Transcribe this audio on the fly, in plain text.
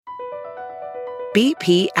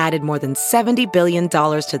BP added more than $70 billion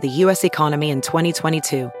to the U.S. economy in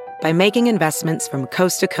 2022 by making investments from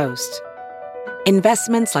coast to coast.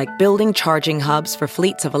 Investments like building charging hubs for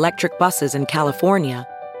fleets of electric buses in California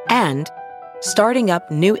and starting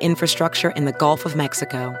up new infrastructure in the Gulf of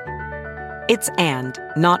Mexico. It's and,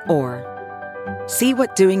 not or. See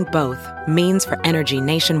what doing both means for energy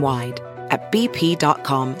nationwide at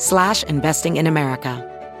bp.com/investing in America.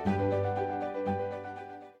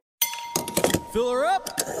 Fill her up.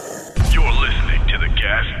 You're listening to the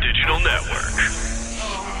Gas Digital Network.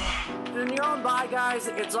 In your own Bye Guys,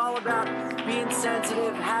 it's all about being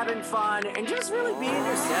sensitive, having fun, and just really being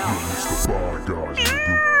yourself. It's the Bye Guys,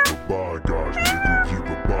 nigga. The Bye Guys, nigga. Keep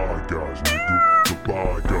it Bye Guys, nigga. The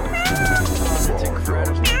Bye Guys, nigga. The Bye Guys,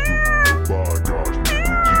 nigga. The Bye Guys, nigga. Keep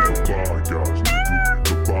it Bye Guys, nigga.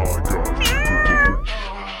 The Bye Guys, nigga. The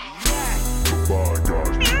Bye Guys, nigga.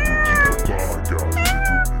 Keep it Bye Guys,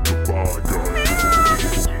 nigga. The Bye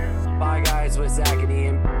Guys, nigga. Bye Guys with Zach and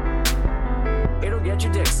Ian. It'll get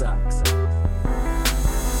your dick sucked.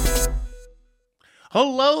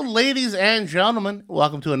 Hello, ladies and gentlemen.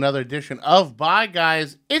 Welcome to another edition of Bye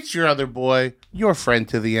Guys. It's your other boy, your friend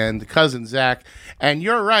to the end, cousin Zach. And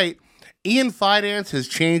you're right, Ian Fidance has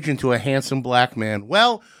changed into a handsome black man.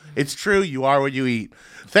 Well, it's true. You are what you eat.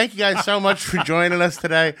 Thank you guys so much for joining us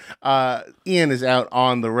today. Ian is out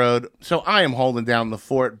on the road, so I am holding down the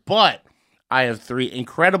fort. But I have three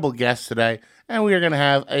incredible guests today, and we are going to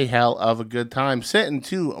have a hell of a good time. Sitting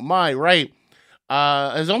to my right,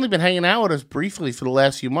 has only been hanging out with us briefly for the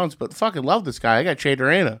last few months, but fucking love this guy. I got Che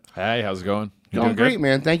Durena. Hey, how's it going? Going great,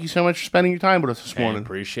 man. Thank you so much for spending your time with us this Hey, morning.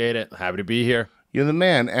 appreciate it. Happy to be here. You're the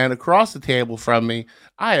man. And across the table from me,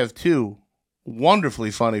 I have two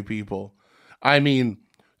wonderfully funny people. I mean,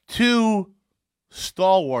 two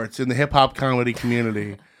stalwarts in the hip-hop comedy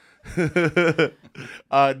community.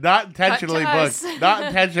 Not intentionally booked. Not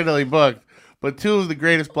intentionally booked, but two of the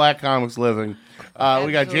greatest black comics living.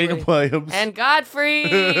 We got Jacob Williams. And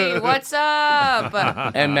Godfrey, what's up?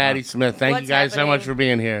 And Maddie Smith. Thank What's you guys so happening? much for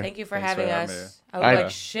being here. Thank you for Thanks having for us. having me. I look I like know.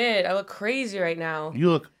 shit. I look crazy right now. You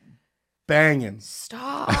look banging.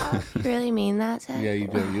 Stop. You really mean that, Zach? Yeah, you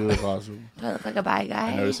do. You look awesome. Do I look like a bye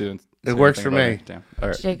guy? I noticed you didn't It say works anything for about me. it. Damn. All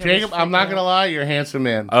right. Jacob, I'm not going to lie. You're a handsome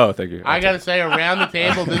man. Oh, thank you. I got to say, around the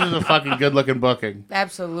table, this is a fucking good-looking booking.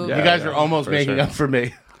 Absolutely. Yeah. You guys are almost for making sure. up for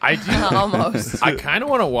me. I do. Almost. I kind of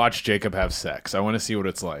want to watch Jacob have sex. I want to see what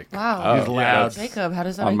it's like. Wow. He's loud. Jacob, how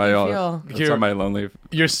does that on make my you own. feel? It's You're- on my lonely.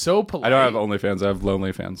 You're so polite. I don't have OnlyFans. I have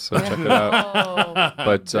Lonely Fans. So check it out. Oh.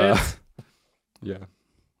 But yeah,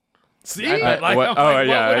 See? I- Like, what- I'm oh, like,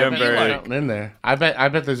 yeah, what would I it am be very- like? Something in there. I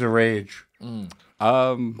bet there's a rage.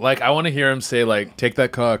 Like, I want to hear him say, like, take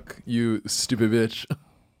that cock, you stupid bitch.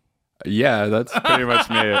 yeah, that's pretty much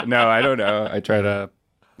me. No, I don't know. I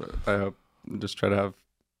hope, just try to have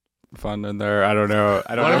fun in there. I don't know.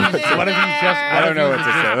 I don't know. What if he's just? I don't know what to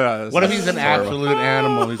say. What if he's an Horrible. absolute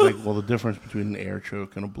animal? He's like, well, the difference between an air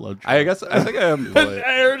choke and a blood choke. I think I am. polite.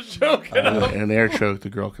 Air joke. In an air choke, the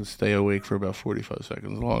girl can stay awake for about 45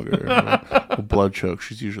 seconds longer. A blood choke,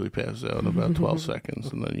 she's usually passed out in about 12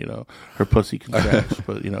 seconds, and then her pussy contracts.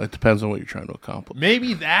 But it depends on what you're trying to accomplish.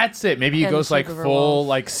 Maybe that's it. Maybe he And the goes like shape of her full walls.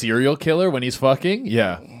 like serial killer when he's fucking.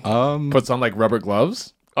 Yeah. Puts on like rubber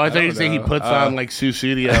gloves. Oh, I thought you were saying he puts on like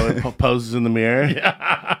Suicidio and poses in the mirror.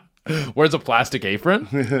 Wears a plastic apron.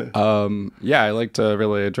 Yeah, I like to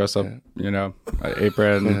really dress up.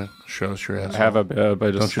 Apron. Yeah. Show us your ass. I have a bib.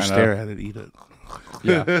 I just Don't just kinda- stare at it. Eat it.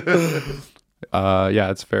 Yeah.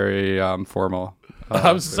 Yeah, it's very formal. I'm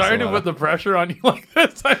there's sorry a to lot put of- the pressure on you like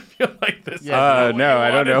this. I feel like this. No,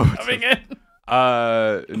 I don't know. Coming in.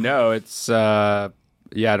 No, it's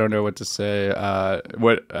I don't know what to say.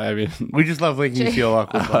 We just love making you feel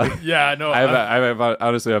awkward, buddy. Yeah, no.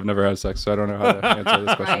 Honestly, I've never had sex, so I don't know how to answer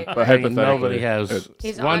this question. Right, But right. hypothetically, Nobody has.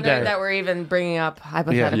 He's One honored day. that we're even bringing up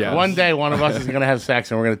hypotheticals. Yeah. One day, one of us is going to have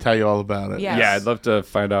sex, and we're going to tell you all about it. Yes. Yeah, I'd love to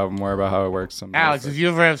find out more about how it works. someday. Alex, if you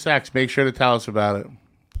ever have sex, make sure to tell us about it.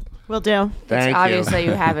 Will do. Thank It's obvious you. that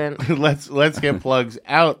you haven't. Let's get plugs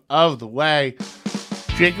out of the way.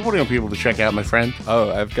 Jacob, what do you want people to check out, my friend?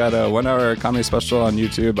 Oh, I've got a 1-hour comedy special on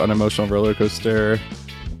YouTube, Unemotional Roller Coaster.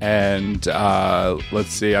 And let's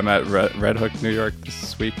see, I'm at Red Hook, New York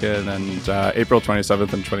this weekend, and April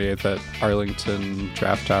 27th and 28th at Arlington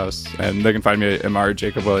Draft House. And they can find me at MR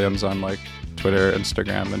Jacob Williams on Twitter,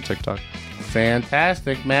 Instagram, and TikTok.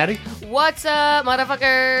 Fantastic. Maddie? What's up,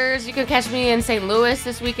 motherfuckers? You can catch me in St. Louis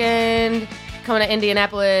this weekend. Coming to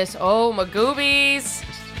Indianapolis. Oh, my goobies.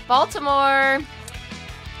 Baltimore.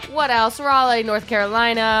 What else? Raleigh, North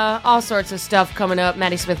Carolina. All sorts of stuff coming up.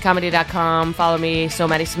 MaddieSmithComedy.com. Follow me, So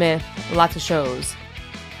Maddie Smith. Lots of shows.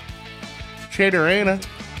 Chater Arena.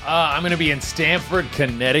 I'm going to be in Stamford,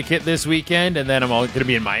 Connecticut this weekend, and then I'm going to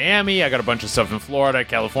be in Miami. I got a bunch of stuff in Florida,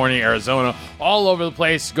 California, Arizona, all over the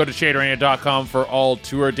place. Go to chaterarena.com for all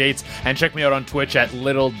tour dates, and check me out on Twitch at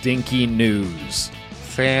Little Dinky News.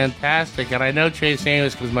 Fantastic. And I know Chase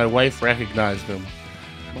Amos because my wife recognized him.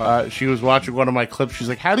 She was watching one of my clips. She's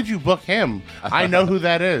like, how did you book him? I know who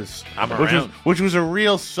that is. Which was a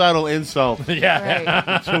real subtle insult Yeah.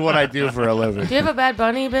 Right. to what I do for a living. Do you have a Bad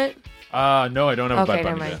Bunny bit? No, I don't have Okay, a Bad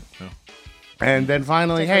Bunny never mind. yet. No. And then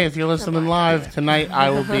finally, hey, if you're listening live tonight, I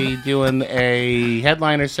will be doing a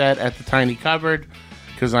headliner set at the Tiny Cupboard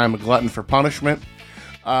because I'm a glutton for punishment.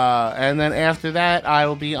 And then after that, I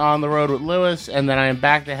will be on the road with Lewis, and then I am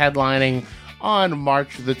back to headlining on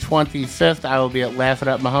March the 25th. I will be at Laugh It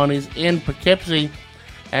Up Mahoney's in Poughkeepsie.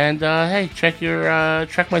 And hey, check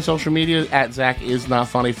my social media at Zach Is Not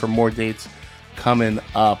Funny for more dates coming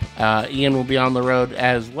up. Ian will be on the road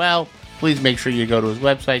as well. Please make sure you go to his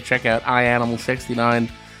website, check out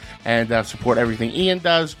iAnimal69, and support everything Ian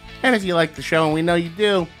does. And if you like the show, and we know you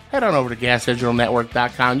do, head on over to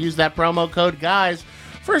GasDigitalNetwork.com. Use that promo code GUYS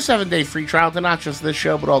for a 7-day free trial to not just this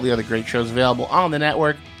show, but all the other great shows available on the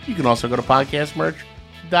network. You can also go to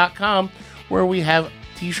podcastmerch.com, where we have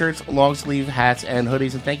t-shirts, long sleeve hats, and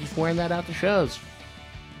hoodies. And thank you for wearing that out to shows.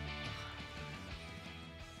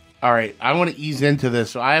 All right, I want to ease into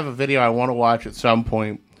this. So I have a video I want to watch at some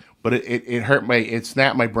point, but it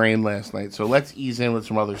snapped my brain last night. So let's ease in with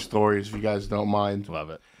some other stories, if you guys don't mind.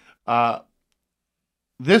 Love it.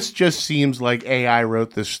 This just seems like AI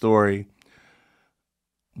wrote this story.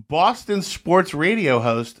 Boston sports radio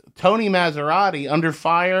host Tony Maserati under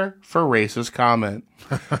fire for racist comment.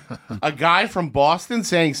 A guy from Boston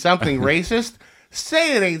saying something racist?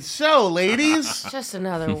 Say it ain't so, ladies. Just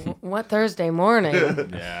another what Thursday morning.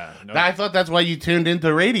 Yeah. No, I thought that's why you tuned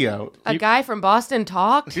into radio. A guy from Boston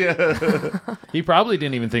talked? he probably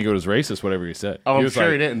didn't even think it was racist, whatever he said. Oh, he I'm was sure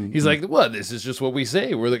like, he didn't. He's like, well, this is just what we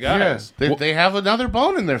say. We're the guys. They have another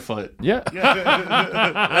bone in their foot. Yeah.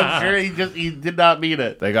 I'm sure he did not mean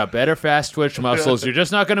it. They got better fast twitch muscles. You're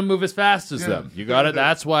just not going to move as fast as them. You got it.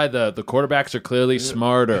 That's why the quarterbacks are clearly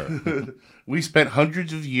smarter. We spent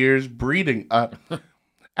hundreds of years breeding.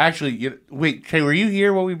 Actually, wait, Kay, were you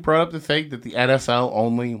here when we brought up the thing that the NFL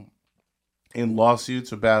only, in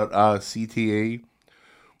lawsuits about CTE,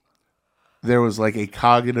 there was like a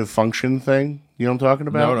cognitive function thing? You know what I'm talking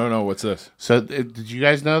about? No. What's this? So did you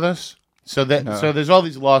guys know this? So there's all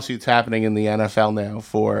these lawsuits happening in the NFL now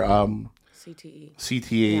for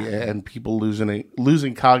CTE and people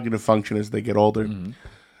losing cognitive function as they get older. Mm-hmm.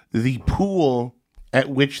 The pool at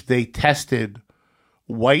which they tested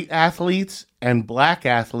white athletes and black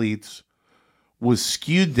athletes was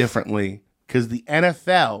skewed differently because the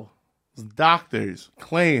NFL doctors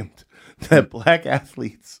claimed that black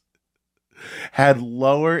athletes had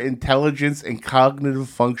lower intelligence and cognitive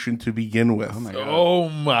function to begin with. Oh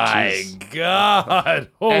my God.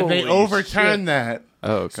 And they Holy overturned shit. that.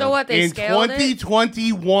 Oh, okay. So what, they in scaled it?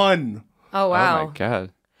 2021 Oh, wow. Oh my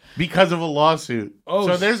God. because of a lawsuit. Oh,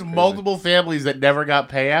 so there's multiple families that never got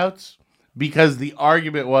payouts because the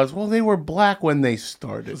argument was, well, they were black when they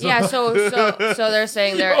started. Yeah, so they're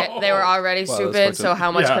saying they were already stupid, so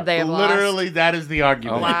how much could they have Literally, that is the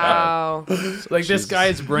argument. lost? Wow. Like this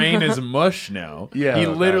guy's brain is mush now. Yeah. He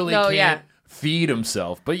literally No, can't yeah. feed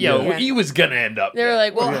himself. But Yeah. he was gonna end up They were there.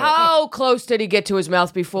 like, well, how close did he get to his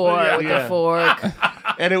mouth before with the fork?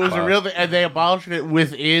 And it was a real thing, and they abolished it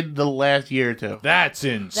within the last year or two. That's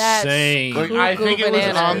insane. Like, I think it was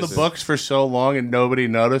bananas. on the books for so long and nobody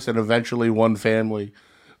noticed, and eventually one family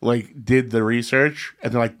did the research,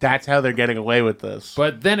 and they're like, that's how they're getting away with this.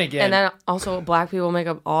 But then again, And then also, black people make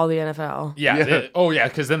up all the NFL.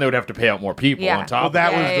 because then they would have to pay out more people Yeah. on top. Well,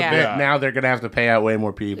 that of was it. the yeah. bit. Now they're going to have to pay out way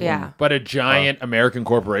more people. Yeah. But a giant American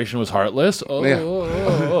corporation was heartless.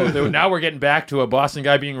 Now we're getting back to a Boston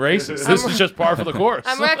guy being racist. This is just par for the course.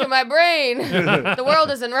 I'm wrecking my brain. The world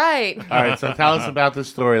isn't right. All right, so tell us about this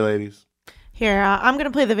story, ladies. Here, I'm going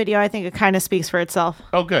to play the video. I think it kind of speaks for itself.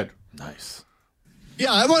 Oh, good. Nice.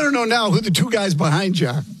 Yeah, I want to know now who the two guys behind you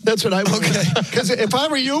are. That's what I want. Okay. Because if I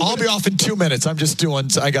were you... I'll be off in 2 minutes. I'm just doing...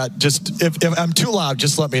 If I'm too loud,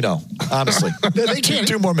 just let me know. Honestly. They can't...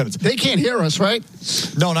 2 more minutes. They can't hear us, right?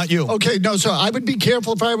 No, not you. Okay, no, so I would be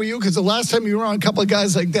careful if I were you, because the last time you were on a couple of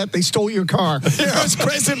guys like that, they stole your car. Here's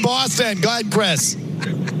Chris in Boston. Go ahead, Chris.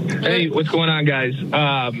 Hey, what's going on, guys?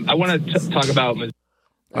 I want to talk about...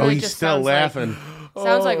 Oh, he's still laughing.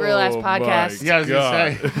 Sounds like real ass podcast. Yeah, I was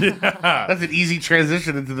going to say. That's an easy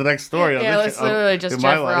transition into the next story. Yeah, it's literally just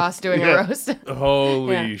Jeff Ross doing a roast.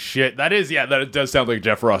 Holy shit. That does sound like a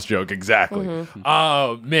Jeff Ross joke. Exactly.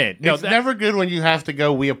 Oh, man. No, it's never good when you have to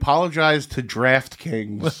go, we apologize to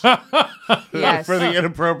DraftKings for the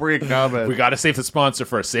inappropriate comment. We got to save the sponsor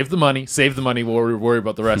first. Save the money. We'll worry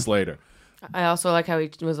about the rest later. I also like how he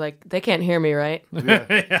was like, they can't hear me, right?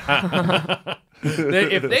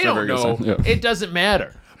 If they don't know, it doesn't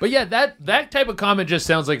matter. But yeah, that type of comment just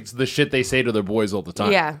sounds like it's the shit they say to their boys all the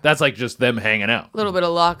time. Yeah. That's like just them hanging out. A little bit of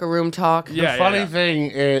locker room talk. The funny thing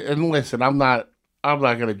is, and listen, I'm not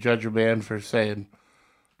going to judge a man for saying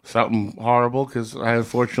something horrible because I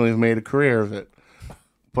unfortunately have made a career of it.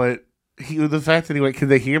 But the fact that he went, can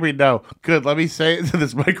they hear me? No. Good. Let me say it to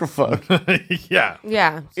this microphone. Yeah.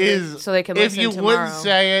 Yeah. So they can listen if you tomorrow. wouldn't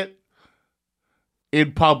say it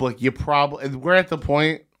in public, we're at the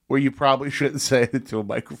point where you probably shouldn't say it to a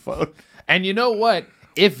microphone. And you know what?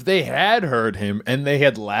 If they had heard him and they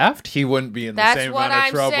had laughed, he wouldn't be in the same amount of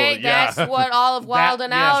trouble. Saying. That's what all of Wild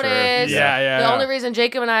and Out is. Yeah. The only reason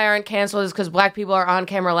Jacob and I aren't canceled is because black people are on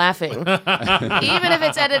camera laughing. Even if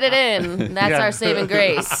it's edited in, that's our saving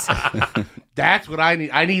grace. That's what I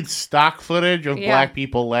need. I need stock footage of black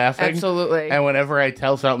people laughing. Absolutely. And whenever I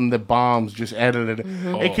tell something that bombs, just edit it.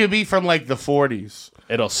 It could be from like the 40s.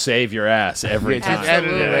 It'll save your ass every time. Just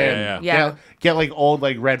edit it in. Yeah. Get like old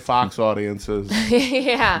like Red Fox audiences.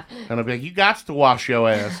 Yeah. And I'll be like, you got to wash your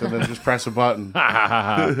ass, and then just press a button.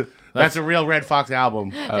 That's a real Red Fox album.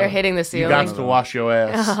 They're hitting the ceiling. You got to wash your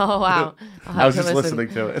ass. Oh, wow. I was just listening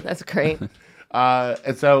to it. That's great.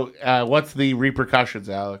 And so what's the repercussions,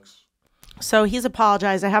 Alex? So he's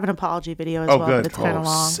apologized. I have an apology video as well, good. but it's kind of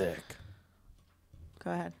long. Sick. Go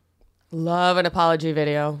ahead. Love an apology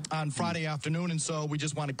video. On Friday afternoon, and so we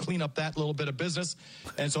just want to clean up that little bit of business.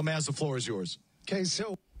 And so, Maz, the floor is yours. Okay,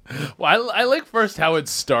 so... Well, I like first how it's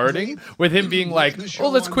starting with him being like, oh,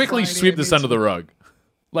 let's quickly sweep this under the rug.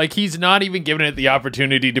 Like, he's not even giving it the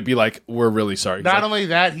opportunity to be like, we're really sorry. Not only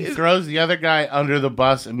that, he throws the other guy under the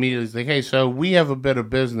bus immediately. He's like, hey, so we have a bit of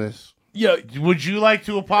business. Yeah. Would you like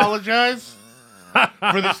to apologize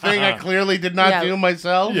for this thing I clearly did not do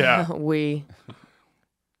myself? Yeah.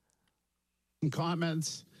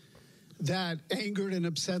 Comments that angered and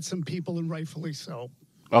upset some people, and rightfully so.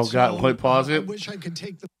 Oh, God, wait, pause I it. wish I could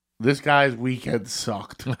take the... This guy's weekend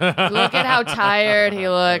sucked. Look at how tired he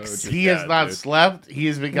looks. He has not slept. He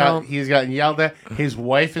has gotten yelled at. His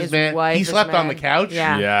wife is mad. He slept on the couch.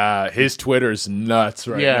 Yeah. His Twitter's nuts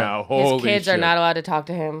right now. Holy His kids shit. are not allowed to talk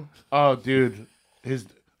to him. Oh, dude. He's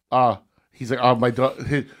like, oh, my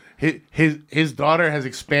daughter. His daughter has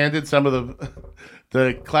expanded some of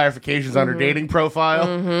the clarifications on her dating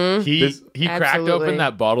profile. He cracked open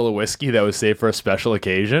that bottle of whiskey that was saved for a special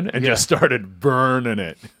occasion and just started burning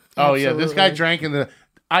it. Oh, yeah. This guy drank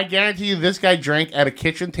I guarantee you this guy drank at a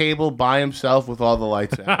kitchen table by himself with all the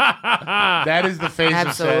lights out. That is the face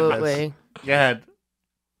of sadness. Go ahead.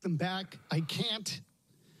 Them back. I can't.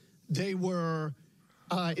 They were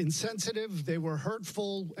insensitive. They were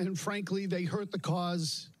hurtful. And frankly, they hurt the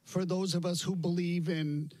cause for those of us who believe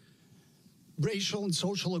in racial and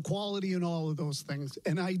social equality and all of those things.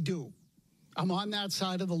 And I do. I'm on that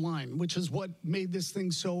side of the line, which is what made this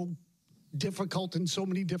thing so difficult in so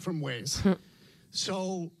many different ways.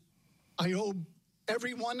 So I owe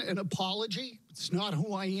everyone an apology. It's not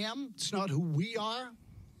who I am. It's not who we are.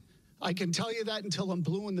 I can tell you that until I'm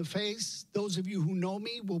blue in the face. Those of you who know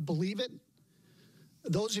me will believe it.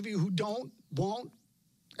 Those of you who don't, won't,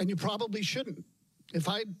 and you probably shouldn't. If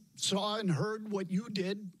I saw and heard what you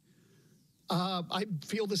did, I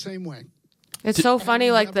feel the same way. It's so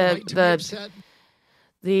funny, like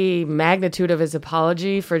the magnitude of his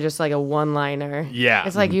apology for just like a one-liner. Yeah.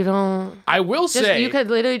 It's like you don't... I will say... You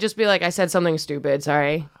could literally just be like, I said something stupid,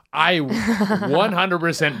 sorry. I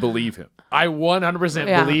 100% believe him. I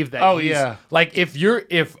 100% believe that like if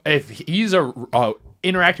he's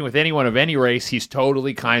interacting with anyone of any race, he's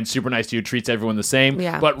totally kind, super nice to you, treats everyone the same,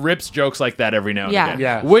 but rips jokes like that every now and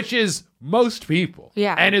again. Which is most people.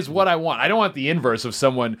 And is what I want. I don't want the inverse of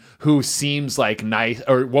someone who seems like nice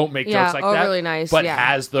or won't make jokes like that. Really nice, but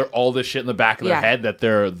has all this shit in the back of their head that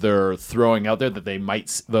they're throwing out there that they're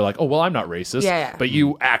like, oh well, I'm not racist. But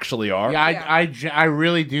you actually are. I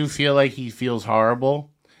really do feel like he feels horrible,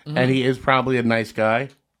 and he is probably a nice guy.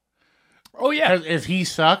 Oh, yeah. 'Cause if he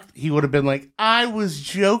sucked, he would have been like, I was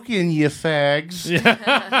joking, you fags.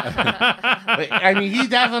 I mean, he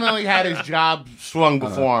definitely had his job swung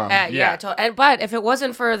before him. But if it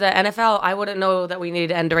wasn't for the NFL, I wouldn't know that we needed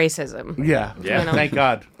to end racism. Yeah. You know? Thank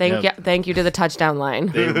God. Thank you to the touchdown line.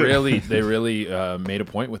 They really made a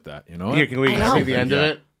point with that. You know what? Here, can we see the end of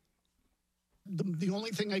it? The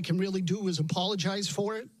only thing I can really do is apologize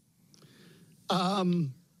for it.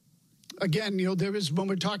 Again, there is, when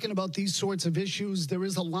we're talking about these sorts of issues, there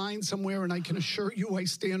is a line somewhere, and I can assure you I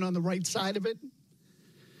stand on the right side of it.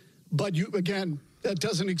 But again, that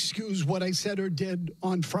doesn't excuse what I said or did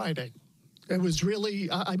on Friday. It was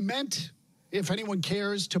really, I meant, if anyone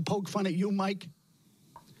cares, to poke fun at you, Mike.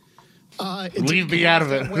 Leave me out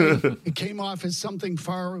of it. It came off as something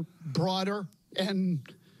far broader and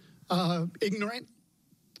ignorant.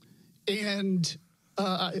 And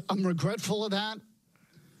I'm regretful of that.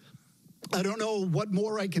 I don't know what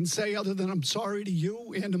more I can say other than I'm sorry to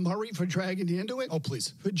you and to Murray for dragging you into it. Oh,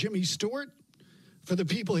 please. For Jimmy Stewart, for the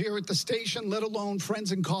people here at the station, let alone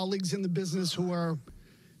friends and colleagues in the business who are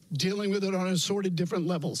dealing with it on assorted different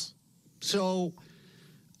levels. So,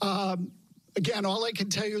 again, all I can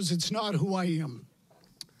tell you is it's not who I am.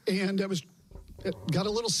 And got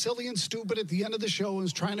a little silly and stupid at the end of the show and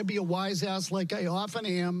was trying to be a wise ass like I often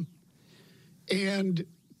am. And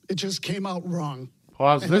it just came out wrong.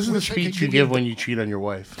 Pause. This is the speech you give when you cheat on your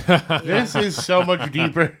wife. This is so much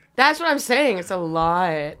deeper. That's what I'm saying. It's a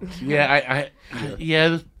lot. Yeah,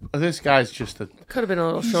 this guy's just could have been a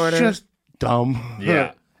little shorter. Just dumb.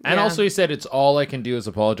 Yeah. And also he said, it's all I can do is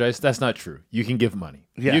apologize. That's not true. You can give money.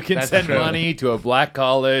 Yeah, you can that's send true. money to a black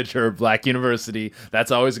college or a black university. That's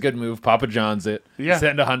always a good move. Papa John's it. Yeah.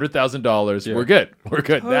 Send $100,000. Yeah. We're good. We're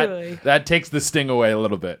good. Totally. That takes the sting away a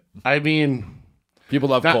little bit. I mean, people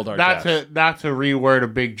love cold hard cash. Not to reword a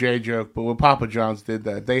Big J joke, but when Papa John's did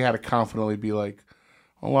that, they had to confidently be like,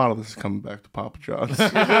 a lot of this is coming back to Papa John's.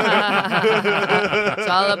 It's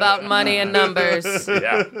all about money and numbers.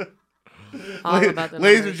 Yeah. All about the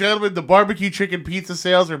Ladies numbers. and gentlemen, the barbecue chicken pizza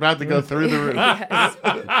sales are about to go through the roof. Yes.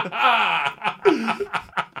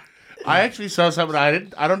 I actually saw something.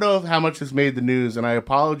 I don't know how much this made the news, and I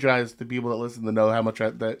apologize to people that listen to know how much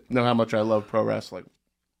I love pro wrestling.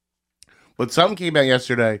 But something came out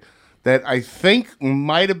yesterday that I think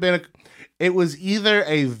might have been it was either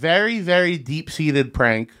a very, very deep-seated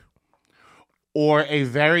prank or a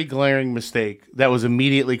very glaring mistake that was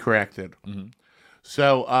immediately corrected. Mm-hmm.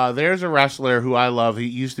 So there's a wrestler who I love. He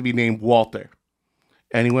used to be named Walter,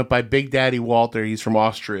 and he went by Big Daddy Walter. He's from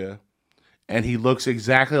Austria, and he looks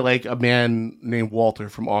exactly like a man named Walter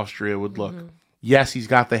from Austria would look. Mm-hmm. Yes, he's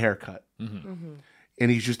got the haircut, Mm-hmm.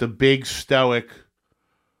 and he's just a big, stoic,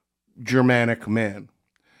 Germanic man.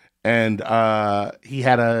 And he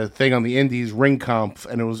had a thing on the Indies, Ring Kampf,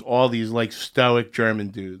 and it was all these like stoic German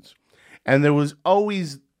dudes. And there was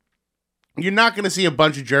always, you're not going to see a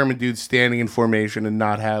bunch of German dudes standing in formation and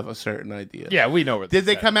not have a certain idea. Yeah, we know where Did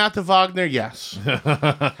they come out to Wagner? Yes.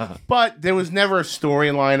 But there was never a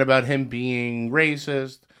storyline about him being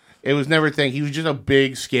racist. It was never a thing. He was just a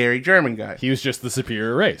big, scary German guy. He was just the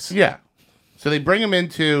superior race. Yeah. So they bring him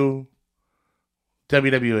into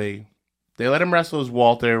WWE. They let him wrestle as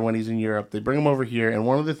Walter when he's in Europe. They bring him over here, and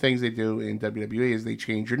one of the things they do in WWE is they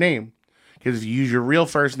change your name. Because if you use your real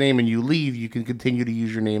first name and you leave, you can continue to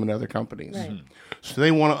use your name in other companies. Right. So they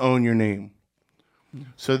want to own your name.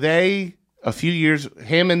 So they, a few years,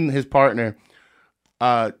 him and his partner,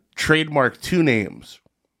 trademarked two names.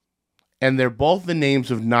 And they're both the names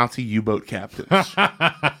of Nazi U-boat captains.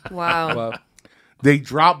 Wow. They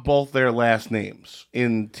dropped both their last names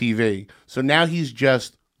in TV. So now he's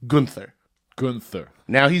just Gunther.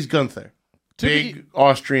 Now he's Gunther. Big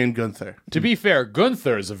Austrian Gunther. To be fair,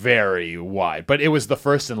 Gunther is very wide, but it was the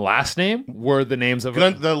first and last name were the names of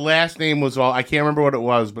the last name was all, I can't remember what it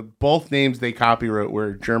was, but both names they copywrote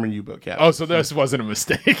were German U-boat captains. Oh, so this wasn't a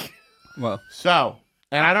mistake. Well, so,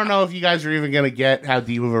 and I don't know if you guys are even going to get how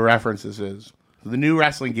deep of a reference this is. The new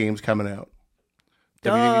wrestling game's coming out.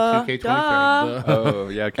 WWE 2K23. oh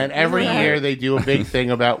yeah. And every year they do a big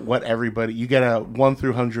thing about what everybody, you get a 1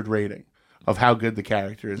 through 100 rating of how good the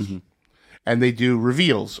character is. Mm-hmm. And they do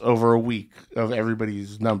reveals over a week of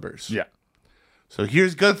everybody's numbers. Yeah. So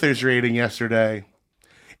here's Gunther's rating yesterday.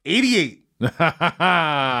 88. Which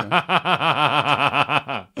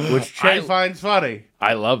Che finds funny.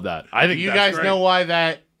 I love that. I think do you that's guys great. know why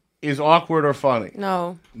that is awkward or funny?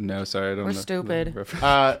 No. No, sorry, I don't We're know. stupid.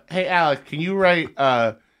 Hey, Alec, can you write,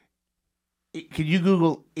 can you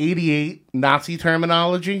Google 88 Nazi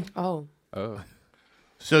terminology? Oh.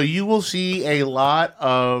 So you will see a lot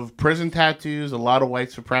of prison tattoos, a lot of white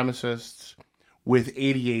supremacists with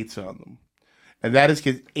 88s on them. And that is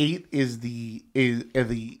because 8 is the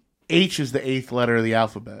H is the 8th letter of the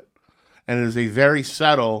alphabet. And it is a very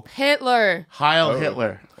subtle Hitler. Heil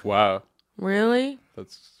Hitler. Wow. Really?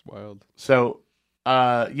 That's wild. So,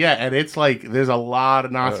 yeah, and it's like there's a lot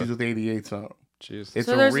of Nazis with 88s on them. Jeez. It's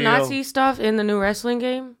so there's Nazi stuff in the new wrestling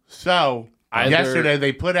game? So, yesterday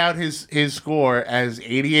they put out his score as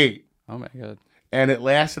 88. Oh, my God. And it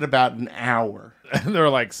lasted about an hour. And they were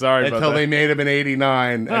like, sorry about until that. they made him an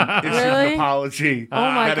 89 and issued an apology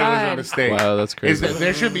that it was a mistake. Wow, that's crazy.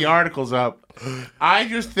 There should be articles up. I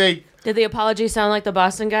just think... Did the apology sound like the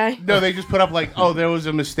Boston guy? No, they just put up like, oh, there was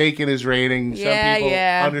a mistake in his rating. Yeah, Some people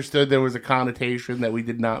yeah. understood there was a connotation that we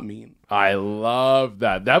did not mean. I love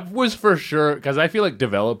that. That was for sure, because I feel like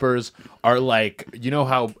developers are like, you know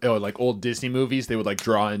how like old Disney movies, they would like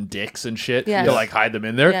draw in dicks and shit Yes. to like hide them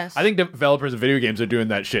in there. Yes. I think developers of video games are doing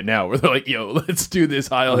that shit now, where they're like, yo, let's do this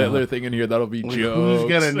Heil Hitler thing in here. That'll be jokes. Who's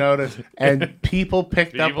going to notice? And people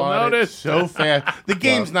picked up on it so fast. The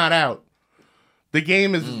game's not out. The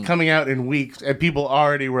game is coming out in weeks, and people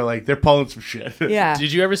already were like, they're pulling some shit. Yeah.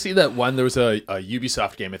 Did you ever see that one? There was a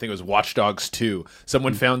Ubisoft game, I think it was Watch Dogs 2.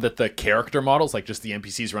 Someone found that the character models, like just the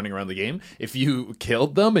NPCs running around the game, if you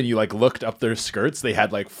killed them and you like looked up their skirts, they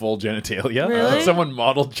had like full genitalia. Really? Someone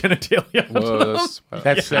modeled genitalia. Whoa,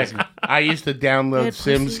 That's sick. I used to download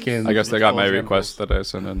Sim skins. I guess they got my with full request that I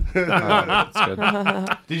sent in. That's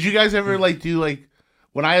good. Did you guys ever like do like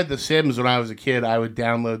when I had the Sims when I was a kid? I would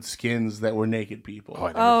download skins that were naked people.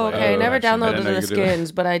 Oh, okay. Never I didn't know downloaded you the could do that.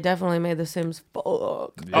 skins, but I definitely made the Sims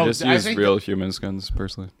fuck. I just I use think real human skins,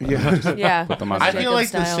 personally. Yeah. Yeah. Put them on I there. feel like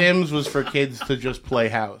Jacob the style. Sims was for kids to just play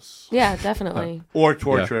house Yeah, definitely. or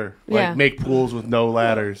torture, like Yeah. make pools with no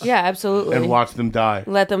ladders. Yeah, absolutely. and watch them die.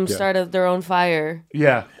 Let them start their own fire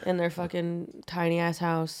Yeah. in their fucking tiny ass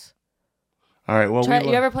house. All right. Well,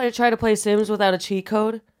 You ever try to play Sims without a cheat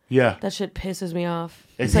code? Yeah. That shit pisses me off.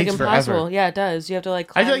 It It's like takes impossible. forever. Yeah, it does. You have to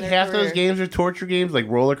like. I feel climb like their half those career. games are torture games, like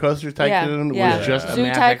Roller Coaster Tycoon yeah. was just a Zoo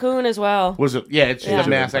mass Tycoon as well. Was it? Yeah, it's just Yeah. a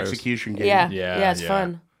mass execution game. Yeah, Yeah, yeah, it's yeah.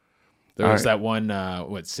 fun. There was All that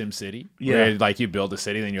one, Sim City? Yeah. Where, like, you build a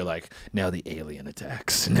city, then you're like, now the alien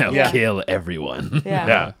attacks. Now Yeah. kill everyone. Yeah.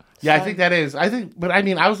 yeah. Yeah, I think that is. But I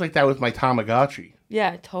mean, I was like that with my Tamagotchi.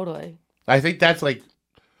 Yeah, totally. I think that's like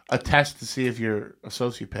a test to see if you're a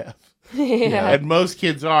sociopath. Yeah. And most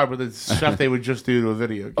kids are, but it's stuff they would just do to a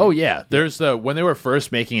video game. Oh, yeah. There's when they were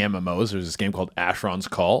first making MMOs, there's this game called Ashron's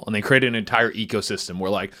Call, and they created an entire ecosystem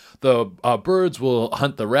where, like, the birds will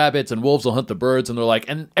hunt the rabbits and wolves will hunt the birds, and they're like,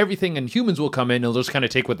 and everything, and humans will come in and they'll just kind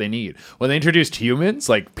of take what they need. When they introduced humans,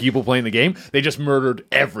 like people playing the game, they just murdered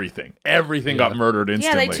everything. Everything got murdered Yeah,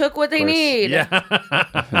 instantly. they took what they need. Yeah.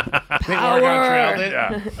 They Oregon trailed it.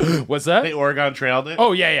 Yeah. What's that? They Oregon trailed it.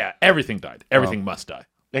 Oh, yeah. Everything died. Everything must die.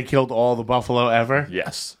 They killed all the buffalo ever.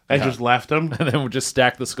 Yes. And Yeah. just left them. And then we just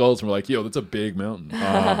stacked the skulls and we're like, yo, that's a big mountain.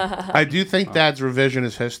 I do think Dad's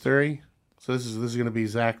revisionist history. So this is going to be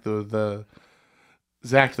Zach the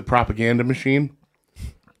propaganda machine.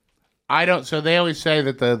 So they always say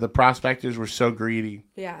that the prospectors were so greedy.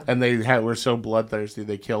 Yeah. And were so bloodthirsty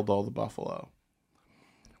they killed all the buffalo.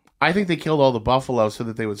 I think they killed all the buffalo so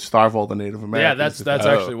that they would starve all the Native Americans. Yeah, that's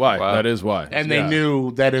actually why. wow. That is why. And they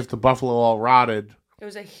knew that if the buffalo all rotted, It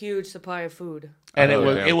was a huge supply of food. and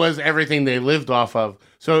okay. it was everything they lived off of.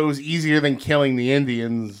 So it was easier than killing the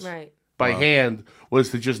Indians Right. by hand was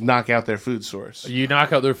to just knock out their food source. You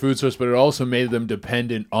knock out their food source, but it also made them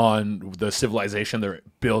dependent on the civilization they're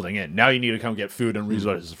building in. Now you need to come get food and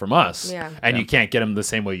resources from us. Yeah. And you can't get them the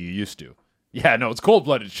same way you used to. Yeah, no, it's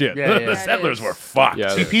cold-blooded shit. Yeah, yeah. The Yeah, it settlers is. were fucked. Yeah,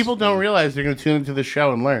 See, people don't realize they're going to tune into the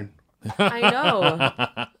show and learn. I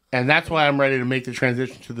know. And that's why I'm ready to make the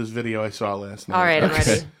transition to this video I saw last night. All right, I'm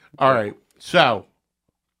ready. All right. So,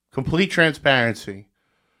 complete transparency.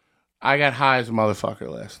 I got high as a motherfucker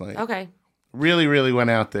last night. Okay. Really, really went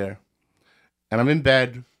out there. And I'm in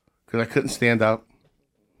bed because I couldn't stand up.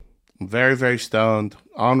 I'm very, very stoned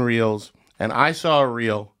on reels. And I saw a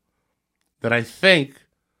reel that I think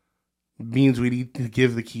means we need to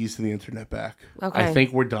give the keys to the internet back. Okay. I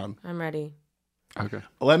think we're done. I'm ready. Okay.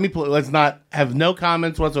 Let's not have no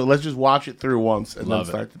comments whatsoever. Let's just watch it through once and Love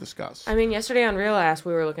then it. start to discuss. I mean, yesterday on Real Ass,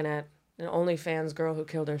 we were looking at an OnlyFans girl who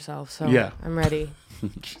killed herself. So Yeah. I'm ready.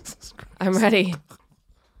 Jesus Christ. I'm ready.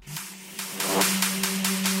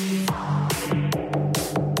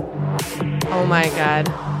 Oh my God.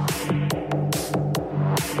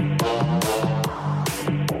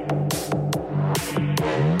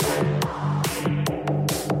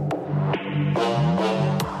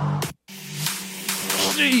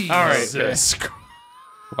 Jesus All right. Christ.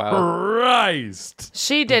 Wow. Christ.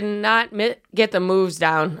 She did not get the moves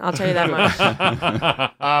down. I'll tell you that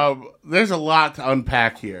much. There's a lot to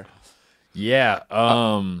unpack here. Yeah.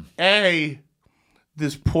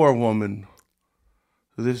 This poor woman.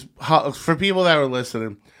 For people that were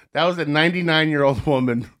listening, that was a 99-year-old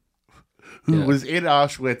woman who was in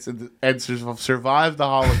Auschwitz and survived the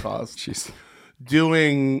Holocaust. Jeez.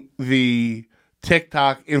 Doing the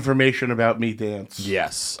TikTok information about me dance.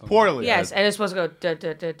 Yes. Poorly. Yes, and it's supposed to go. Da,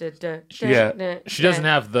 da, da, da, da, Yeah. da, She doesn't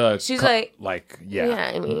have the. She's yeah.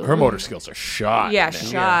 I mean, her motor skills are shot. Yeah, man.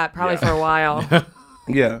 shot. Probably for a while.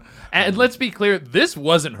 Yeah. And let's be clear, this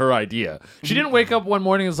wasn't her idea. She didn't wake up one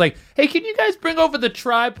morning and was like, hey, can you guys bring over the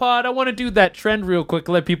tripod? I want to do that trend real quick,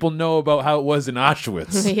 let people know about how it was in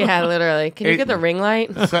Auschwitz. Yeah, literally. Can you get the ring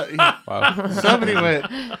light? Somebody went,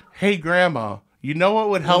 hey, Grandma, you know what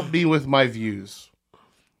would help me with my views?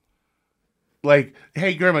 Like,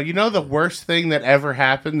 hey, Grandma, you know the worst thing that ever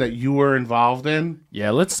happened that you were involved in?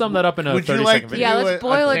 Yeah, let's sum that up in a 30-second video. Yeah, let's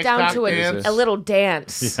boil it down to a little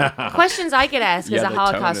dance. Questions I could ask as a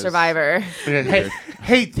Holocaust survivor.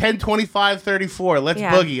 Hey, 10/25/34, let's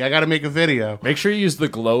boogie. I got to make a video. Make sure you use the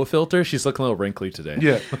glow filter. She's looking a little wrinkly today.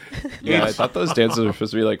 Yeah. Yeah, I thought those dances were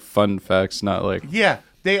supposed to be like fun facts, not like... Yeah,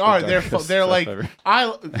 they are. They're stuff like, ever.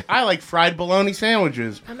 I like fried bologna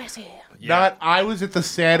sandwiches. Not, I was at the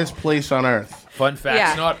saddest place on earth. Fun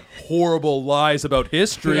facts, not horrible lies about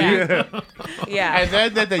history. Yeah. And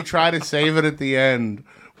then that they try to save it at the end,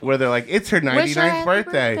 where they're like, it's her 99th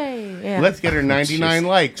birthday. Yeah. Let's get her 99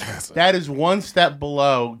 likes. That is one step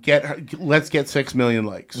below. Let's get 6 million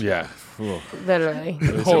likes. Yeah. Literally.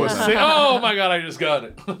 Oh my God, I just got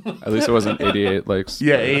it. At least it wasn't 88 likes.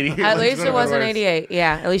 Yeah, 88. At least it wasn't 88.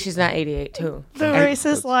 Yeah, at least she's not 88 too. The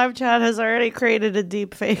racist live chat has already created a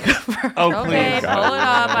deep fake of her. Oh, Okay, please. pull it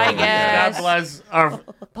up, I God guess. bless our...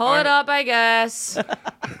 Pull it up, I guess. Oh.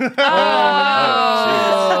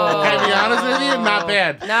 Can I be honest with you? Not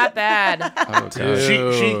bad. Not bad. Oh, God.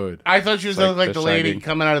 She, I thought she was Like like The the lady Shining.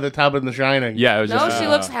 coming out of the tub in The Shining. Yeah, it was No, just... she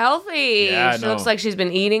looks healthy. Yeah, She no. looks like she's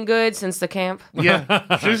been eating good since the camp.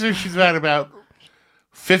 Yeah. She's had about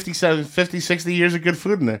 50, 60 years of good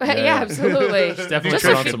food in there. Yeah, absolutely. Definitely Just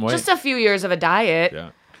put a, on few, some weight. just a few years of a diet.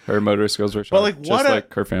 Yeah. Her motor skills were shot, But, like, just what a-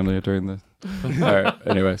 like her family during the... All right,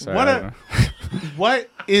 anyway, sorry. I don't know. What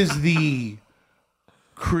is the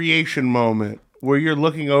creation moment where you're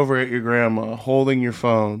looking over at your grandma, holding your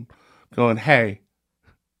phone, going, hey,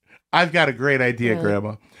 I've got a great idea,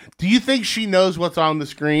 Grandma. Do you think she knows what's on the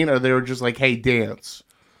screen, or they were just like, hey, dance?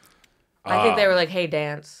 I think they were like, hey,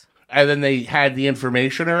 dance. And then they had the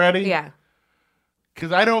information already? Yeah.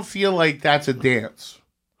 Because I don't feel like that's a dance.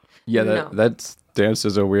 Yeah, No. that's dance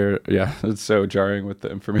is a weird... Yeah, it's so jarring with the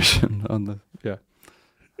information on the... Yeah.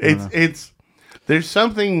 It's there's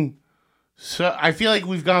something... So I feel like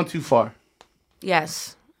we've gone too far.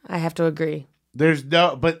 Yes, I have to agree.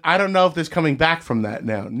 But I don't know if there's coming back from that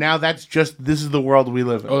now. Now that's just, this is the world we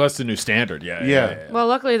live in. Oh, that's the new standard. Yeah. Well,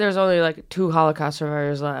 luckily there's only like 2 Holocaust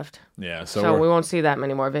survivors left. Yeah, So we won't see that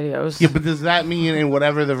many more videos. Yeah, but does that mean in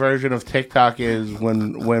whatever the version of TikTok is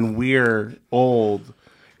when we're old,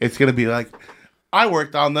 it's going to be like, I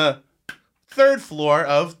worked on the 3rd floor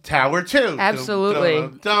of Tower 2.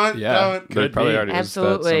 Absolutely. Yeah, they probably already used that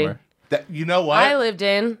Absolutely. somewhere. You know what? I lived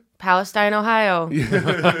in Palestine, Ohio.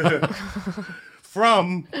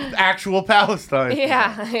 From actual Palestine.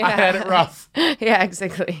 Yeah. I had it rough. Yeah,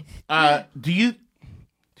 exactly. Do you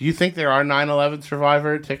think there are 9/11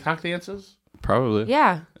 survivor TikTok dances? Probably.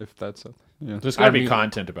 Yeah. If that's... Yeah. There's got to be mean-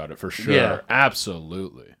 content about it for sure. Yeah.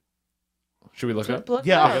 Absolutely. Should we look it up?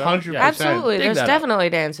 Yeah, 100%. Absolutely. Dig There's that up. definitely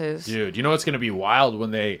dances. Dude, you know what's going to be wild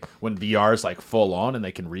when VR is like full on and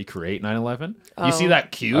they can recreate 9/11? You see Oh.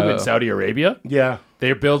 that cube in Saudi Arabia? Yeah.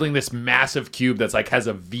 They're building this massive cube that's like has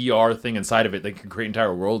a VR thing inside of it. They could create an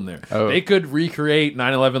entire world in there. Oh. They could recreate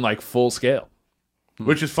 9/11 like full scale.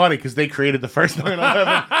 Which is funny because they created the first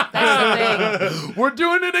 9/11. That's the thing. We're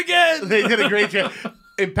doing it again. They did a great job.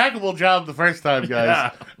 Impeccable job the first time, guys.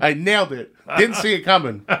 Yeah. I nailed it. Didn't see it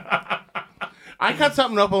coming. I cut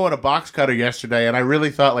something open with a box cutter yesterday, and I really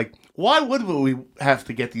thought, like, why would we have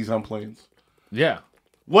to get these on planes? Yeah.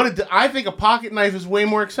 I think a pocket knife is way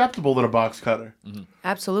more acceptable than a box cutter. Because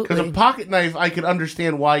Absolutely. a pocket knife, I could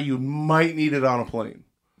understand why you might need it on a plane.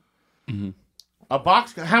 A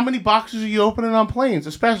box. How many boxes are you opening on planes?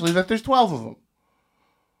 Especially that there's 12 of them.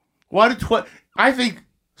 Why did I think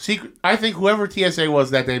whoever TSA was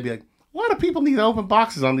that day would be like, a lot of people need to open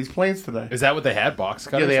boxes on these planes today. Is that what they had? Box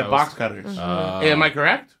cutters? Yeah, they have That was- box cutters. Am I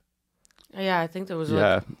correct? Yeah, I think there was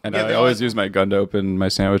Yeah, and Yeah, I they always all- use my gun to open my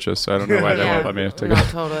sandwiches, so I don't know why they won't let me take No, it.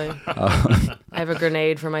 totally. I have a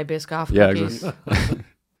grenade for my Biscoff Yeah, cookies.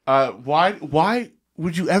 Why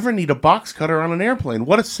would you ever need a box cutter on an airplane?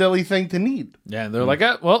 What a silly thing to need. Yeah, and they're like,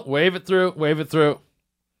 well, wave it through.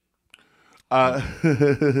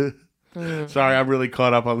 Sorry, I'm really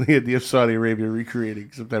caught up on the idea of Saudi Arabia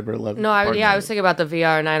recreating September 11th. No, I was thinking about the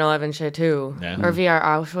VR 9/11 shit too, or VR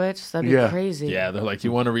Auschwitz. That'd be crazy. Yeah, they're like,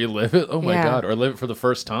 you want to relive it? Oh my god, or live it for the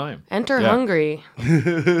first time. Enter Hungry.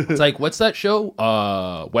 It's like, what's that show?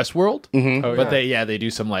 Westworld. Mm-hmm. But they do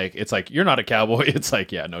some like, it's like, you're not a cowboy. It's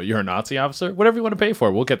like, yeah, no, you're a Nazi officer. Whatever you want to pay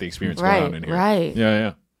for, we'll get the experience going on in here. Right.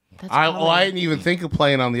 Yeah. I didn't even think of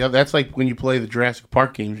playing on the other. That's like when you play the Jurassic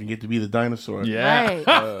Park games, you get to be the dinosaur. Yeah.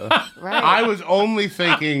 Right. I was only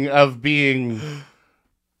thinking of being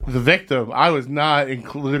the victim. I was not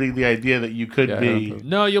including the idea that you could be.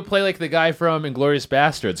 No, you'll play like the guy from Inglourious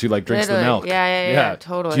Bastards who like drinks the milk. Yeah,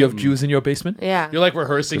 totally. Do you have Jews in your basement? Yeah. You're like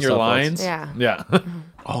rehearsing your lines. Yeah.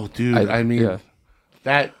 Oh, dude. I mean,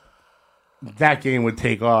 that game would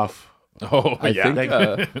take off. Oh, I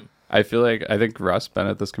think, I think Russ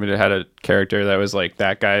Bennett, this comedian, had a character that was like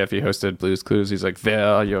that guy. If he hosted Blue's Clues, he's like, "Where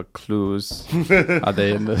are your clues? Are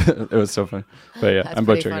they in the?" It was so funny. But yeah, I'm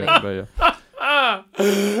butchering it. But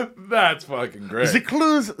yeah, that's fucking great. The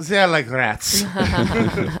clues, they're like rats.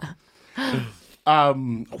 Wow,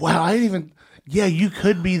 I didn't even. Yeah, you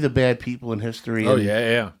could be the bad people in history. Oh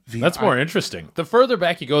yeah. That's more interesting. The further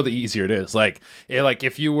back you go, the easier it is. Like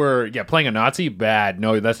if you were playing a Nazi, bad.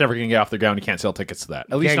 No, that's never gonna get off the ground. You can't sell tickets to that.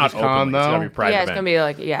 At least Genghis not Khan, openly. It's though? gotta be private. Yeah, it's gonna be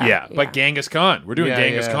like yeah. But Genghis Khan, we're doing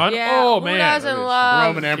Genghis Khan. Yeah, Oh who man, doesn't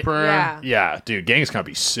love Roman Emperor. Yeah, dude, Genghis Khan would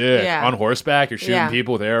be sick. Yeah. On horseback, you're shooting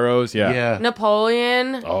people with arrows. Yeah.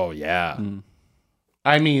 Napoleon. Oh yeah.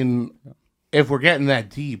 I mean, if we're getting that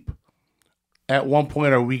deep, at one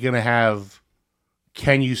point are we gonna have?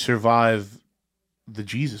 Can you survive the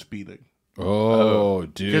Jesus beating? Oh,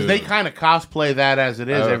 dude. Because they kind of cosplay that as it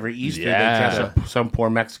is every Easter. They dress up some poor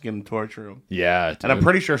Mexican and torture him. Yeah, dude. And I'm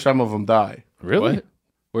pretty sure some of them die. Really? What?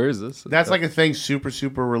 Where is this? That's like a thing super,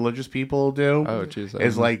 super religious people do. Oh, jeez.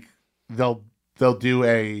 Is like they'll do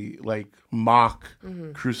a like mock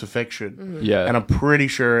crucifixion. Yeah. And I'm pretty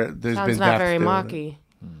sure there's Sounds been not deaths very doing mocky.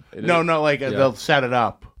 it. No, like they'll set it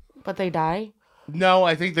up. But they die. No,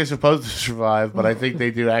 I think they're supposed to survive, but I think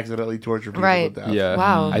they do accidentally torture people to death. Yeah.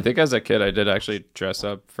 Wow. I think as a kid, I did actually dress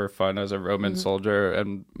up for fun as a Roman soldier,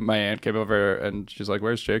 and my aunt came over and she's like,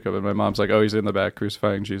 "Where's Jacob?" And my mom's like, "Oh, he's in the back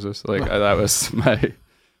crucifying Jesus." Like that was my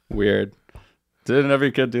weird. Didn't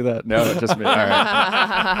every kid do that? No, just me. All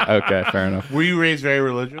right. Okay, fair enough. Were you raised very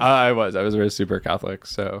religious? I was raised super Catholic,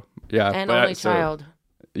 so yeah. And only child.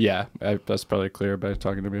 Yeah, that's probably clear by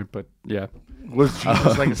talking to me, but yeah. Was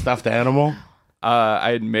Jesus like a stuffed animal?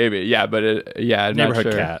 I maybe, yeah, but I'm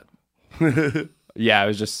Neighborhood not sure. Yeah, I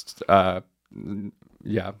was just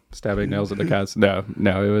stabbing nails at the cats. No,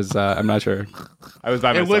 it was. I'm not sure. I was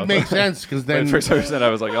by myself. It would make sense because then for some reason I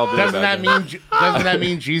was like, I'll do doesn't that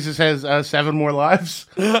mean Jesus has 7 more lives?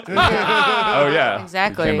 Oh yeah,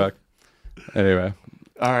 exactly. He came back. Anyway,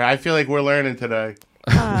 all right. I feel like we're learning today.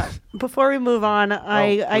 Before we move on,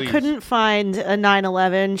 I couldn't find a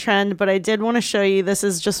 9/11 trend, but I did want to show you. This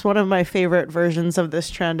is just one of my favorite versions of this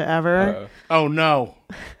trend ever. Oh no.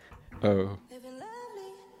 Oh.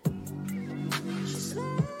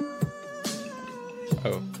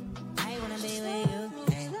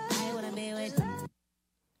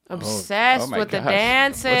 Obsessed Oh my with the gosh.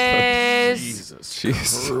 dances.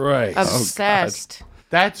 Jesus Christ. Obsessed.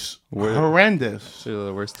 That's horrendous.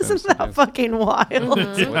 The worst Isn't that fucking wild?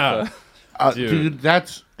 Yeah. Dude,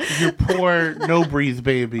 that's your poor no breathe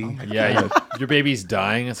baby. Yeah, your baby's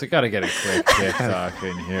dying. It's like, gotta get a quick TikTok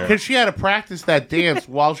in here. Because she had to practice that dance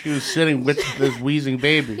while she was sitting with this wheezing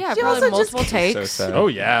baby. Yeah, She probably also just- multiple takes. So sad. Oh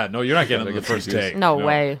yeah, no, you're not getting it the first take. No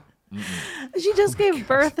way. She just gave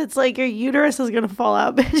birth. It's like your uterus is gonna fall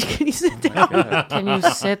out, bitch. Can you sit down? Can you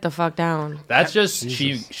sit the fuck down? That's just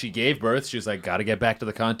she gave birth. She was like, gotta get back to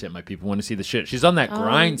the content. My people want to see the shit. She's on that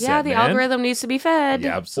grind set, Yeah, the man. algorithm needs to be fed.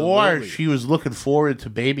 Yeah, absolutely. Or she was looking forward to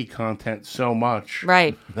baby content so much.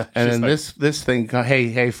 Right. And then this thing,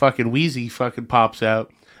 hey, fucking Wheezy fucking pops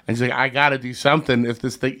out. And she's like, I gotta do something if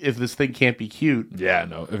this thing can't be cute. Yeah,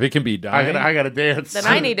 no. If it can be dying, I gotta dance. Then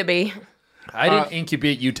I need to be. I didn't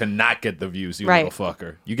incubate you to not get the views, you Right. little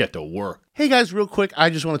fucker. You get to work. Hey guys, real quick, I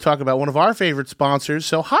just want to talk about one of our favorite sponsors.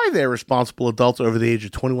 So, hi there, responsible adults over the age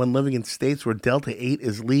of 21 living in states where Delta 8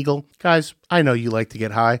 is legal. Guys, I know you like to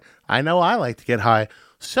get high. I know I like to get high.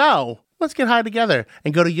 So, let's get high together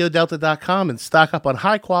and go to yodelta.com and stock up on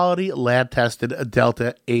high-quality, lab-tested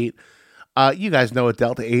Delta 8. You guys know what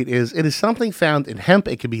Delta 8 is. It is something found in hemp.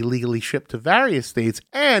 It can be legally shipped to various states,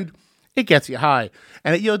 and it gets you high.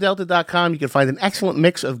 And at YoDelta.com, you can find an excellent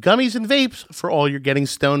mix of gummies and vapes for all your getting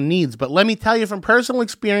stoned needs. But let me tell you from personal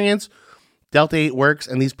experience, Delta 8 works,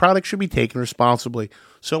 and these products should be taken responsibly.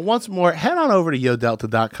 So once more, head on over to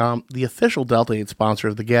YoDelta.com, the official Delta 8 sponsor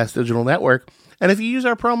of the Gas Digital Network. And if you use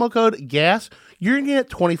our promo code GAS, you're going to get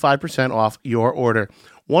 25% off your order.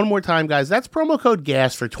 One more time, guys, that's promo code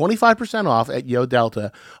GAS for 25% off at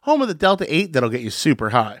YoDelta, home of the Delta 8 that'll get you super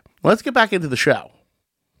high. Let's get back into the show.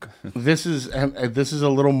 This is a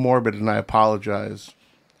little morbid, and I apologize.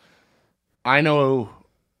 I know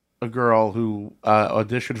a girl who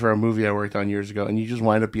auditioned for a movie I worked on years ago, and you just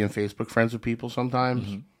wind up being Facebook friends with people sometimes.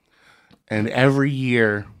 Mm-hmm. And every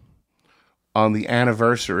year, on the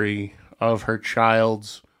anniversary of her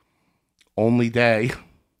child's only day,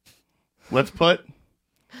 let's put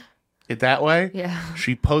it that way,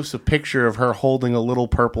 she posts a picture of her holding a little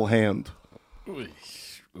purple hand.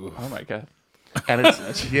 Oh my God. And it's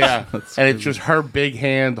and it's just her big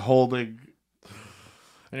hand holding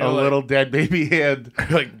a little dead baby hand,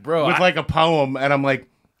 like, bro, with like a poem. And I'm like,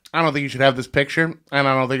 I don't think you should have this picture, and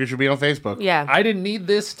I don't think it should be on Facebook. Yeah, I didn't need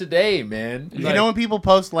this today, man. You know when people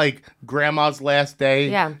post like grandma's last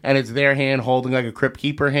day, and it's their hand holding like a crypt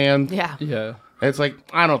keeper hand. Yeah. It's like,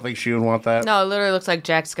 I don't think she would want that. No, it literally looks like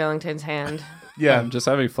Jack Skellington's hand. Yeah, I'm just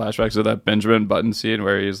having flashbacks of that Benjamin Button scene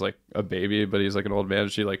where he's like a baby, but he's like an old man.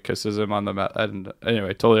 And she like kisses him on the mouth. And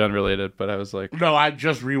anyway, totally unrelated. But I was like, no, I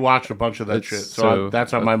just rewatched a bunch of that shit, so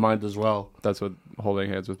that's on my mind as well. That's what holding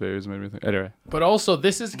hands with babies made me think. Anyway, but also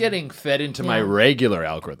this is getting fed into my regular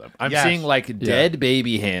algorithm. I'm seeing like dead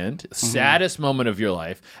baby hand, saddest moment of your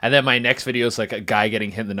life, and then my next video is like a guy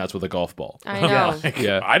getting hit in the nuts with a golf ball. I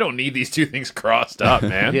know. I don't need these two things crossed up,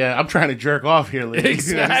 man. Yeah, I'm trying to jerk off here, lady.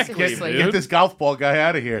 Exactly, get this golf ball guy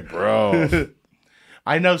out of here, bro.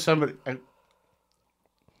 I know somebody.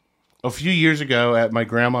 A few years ago at my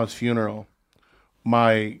grandma's funeral,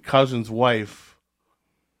 my cousin's wife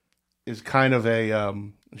is kind of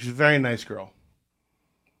she's a very nice girl.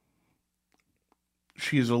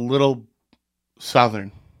 She's a little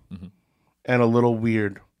Southern and a little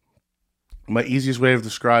weird. My easiest way of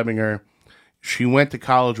describing her, she went to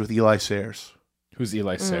college with Eli Sayers. Who's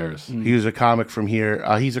Eli Sayers? He was a comic from here.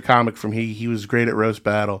 He's a comic from here. He was great at roast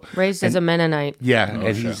battle. Raised as a Mennonite. Yeah,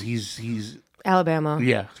 and he's Alabama.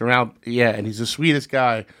 Yeah, it's around. Yeah, and he's the sweetest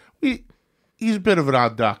guy. He's a bit of an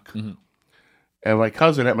odd duck. Mm-hmm. And my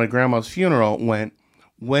cousin at my grandma's funeral went,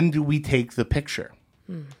 "When do we take the picture?"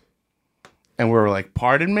 And we were like,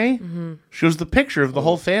 "Pardon me?" Mm-hmm. She was the picture of the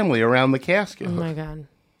whole family around the casket. Oh my God.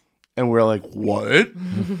 And we're like, "What?"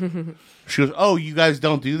 She goes, "Oh, you guys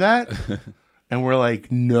don't do that?" And we're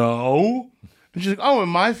like, "No." And she's like, "Oh, in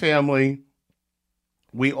my family,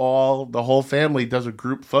 the whole family does a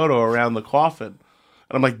group photo around the coffin."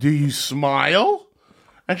 And I'm like, "Do you smile?"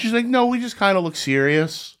 And she's like, "No, we just kind of look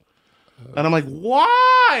serious." And I'm like,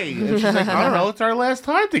 "Why?" And she's like, "I don't know. It's our last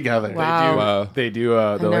time together." Wow. They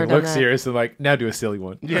like look serious and like, now do a silly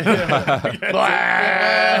one. Yeah.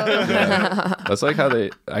 That's like how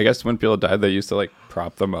I guess when people died, they used to like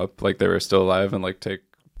prop them up like they were still alive and like take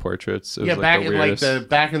portraits. It was, back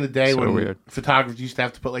in the day when weird. photographers used to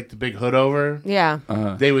have to put like the big hood over. Yeah.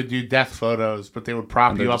 They would do death photos, but they would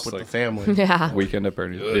prop you up with the family. Yeah. Weekend at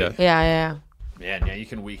Bernie's. Yeah. Man, yeah, you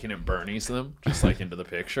can Weekend at Bernie's them just like into the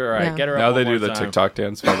picture. All right, get her up. Now they one do more the time. TikTok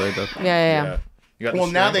dance while they're done. Yeah. Well,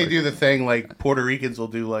 now they do the thing like Puerto Ricans will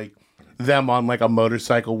do like them on like a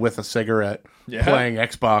motorcycle with a cigarette playing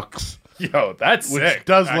Xbox. Yo, that's which sick.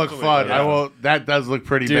 Does actually, look fun. Yeah. That does look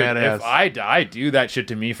pretty Dude, badass. if I die, do that shit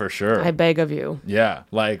to me for sure. I beg of you. Yeah,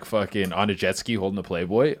 like fucking on a jet ski holding a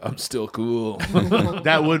Playboy. I'm still cool.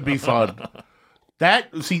 That would be fun. That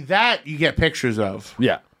you get pictures of.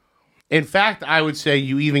 Yeah. In fact, I would say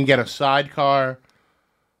you even get a sidecar,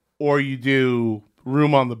 or you do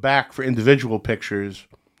room on the back for individual pictures,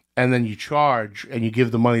 and then you charge and you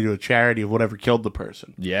give the money to a charity of whatever killed the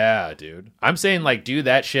person. Yeah, dude. I'm saying like do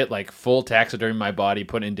that shit like full taxidermy my body,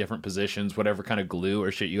 put in different positions, whatever kind of glue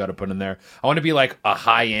or shit you got to put in there. I want to be like a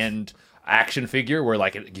high-end action figure where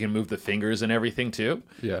like you can move the fingers and everything too.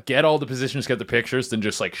 Yeah. Get all the positions, get the pictures, then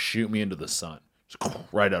just like shoot me into the sun.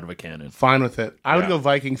 Right out of a cannon. Fine with it. I would go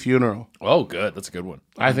Viking Funeral. Oh, good. That's a good one.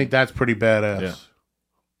 I think that's pretty badass. Yeah.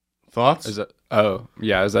 Thoughts? Is that? Oh,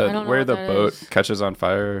 yeah. Is that where the boat catches on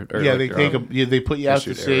fire? Or yeah, like they put you out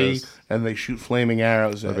to sea arrows. And they shoot flaming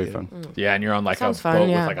arrows. That'd at be you. fun. Yeah, and you're on like Sounds a fun, boat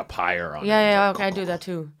yeah. with like a pyre on it. Yeah. Okay, I do that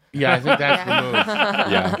too. Yeah, I think that's the move.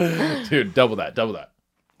 Yeah. Dude, double that.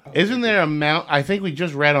 Isn't there a mount? I think we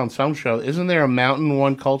just read on some show. Isn't there a mountain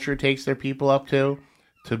one culture takes their people up to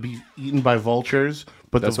be eaten by vultures?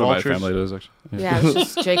 But That's the what vultures, my family does, actually. Yeah, it's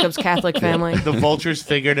just Jacob's Catholic family. the vultures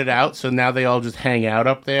figured it out, so now they all just hang out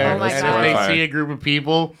up there. Oh my and God. if they see a group of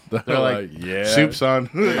people, they're like, yeah. "Soup's on,"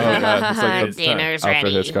 Oh, yeah. It's like the Dinner's Alfred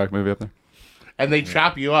ready. Hitchcock movie up there. and they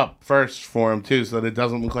chop you up first for them too, so that it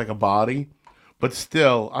doesn't look like a body. But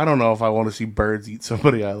still, I don't know if I want to see birds eat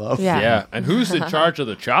somebody I love. Yeah. Yeah. And who's in charge of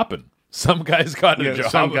the chopping? Some guy's got a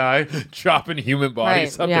job. some guy. chopping human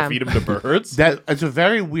bodies Right, up yeah. to feed them to birds. That it's a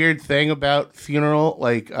very weird thing about funeral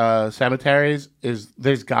cemeteries is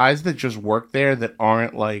there's guys that just work there that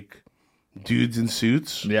aren't like dudes in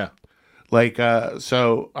suits. Yeah. Like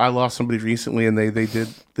so I lost somebody recently and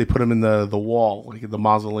they put him in the wall, like in the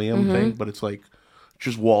mausoleum thing, but it's like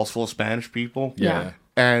just walls full of Spanish people. Yeah.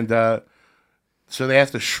 And so they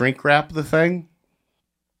have to shrink wrap the thing.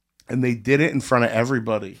 And they did it in front of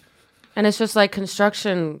everybody. And it's just like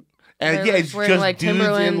construction. And They're yeah, just it's wearing, just like, dudes in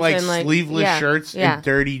Timberlands like and, like, sleeveless yeah, shirts yeah. and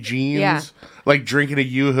dirty jeans, Yeah. like drinking a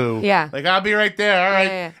yoo-hoo. Yeah. Like, I'll be right there. All right.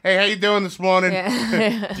 yeah. Hey, how you doing this morning?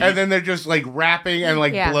 Yeah. And then they're just like wrapping and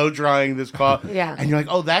like Yeah. blow drying this cloth. Yeah. And you're like,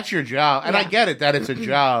 oh, that's your job. And I Yeah. get it that it's a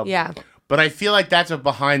job. Yeah, But I feel like that's a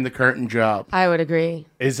behind the curtain job. I would agree.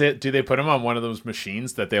 Do they put them on one of those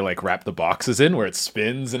machines that they like wrap the boxes in where it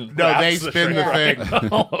spins and No, wraps they the spin the shrink thing.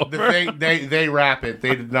 wrap all The over? thing they wrap it.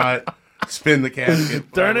 They did not spin the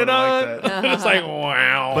casket. Turn I it would've on. liked that. It's like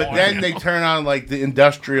wow. But then they turn on like the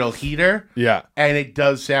industrial heater. yeah. And it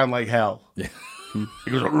does sound like hell. Yeah.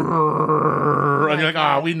 It goes, and you're like,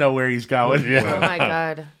 oh, we know where he's going. Oh my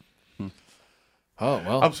God. Oh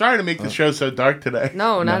well. I'm sorry to make the show so dark today.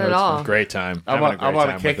 No, not at all. Great time. I'm Having on great a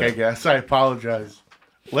time kick, with I it. guess. I apologize.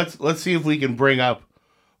 Let's see if we can bring up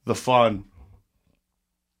the fun.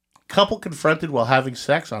 Couple confronted while having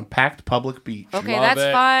sex on packed public beach. Okay, Love that's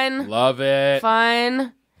it. fun. Love it.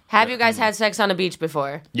 Fun. Have you guys had sex on a beach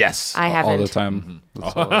before? Yes. I haven't. All the time.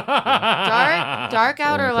 That's all. Dark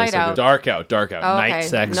out or light out? Dark out. Dark out. Oh, Night okay.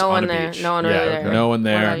 sex No on one a there. beach. No one yeah, really there. No one What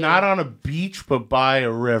there. about you? Not on a beach, but by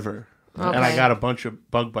a river. And I Okay. got a bunch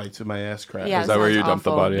of bug bites in my ass crack. Yeah, Is that where you sounds dump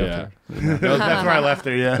the awful. body Yeah. up there? That's where I left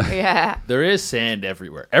her, yeah. Yeah. There is sand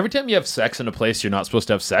everywhere. Every time you have sex in a place you're not supposed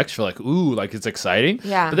to have sex, you're like, ooh, like it's exciting.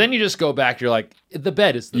 Yeah. But then you just go back, you're like, the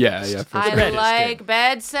bed is the Yeah, best. yeah, for I sure. bed is like king.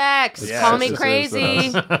 bed sex. Yeah. Call me Yes, it is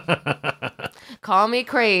crazy. Call me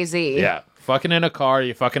crazy. Yeah. Fucking in a car,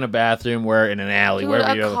 you fucking in a bathroom, where in an alley, Dude,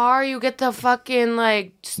 wherever a you car, you get the fucking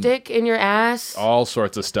like stick in your ass. all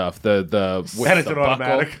sorts of stuff. The with And it's the an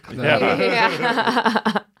automatic. buckle. Yeah.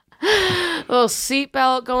 Yeah. Little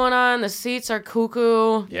seatbelt going on. The seats are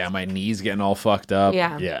cuckoo. Yeah, my knees getting all fucked up.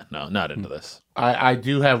 Yeah. Yeah, no, not into this. I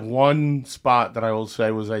do have one spot that I will say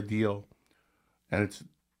was ideal. And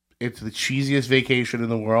it's the cheesiest vacation in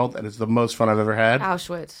the world, and it's the most fun I've ever had.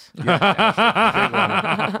 Auschwitz.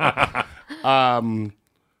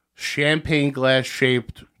 Champagne glass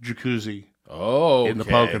shaped jacuzzi Oh, in the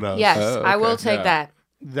Poconos. Yes, Oh, I will okay. take Yeah. that.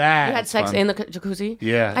 That You had sex fun. in the jacuzzi?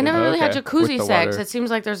 Yeah. I never really had Okay. jacuzzi With the sex. water. It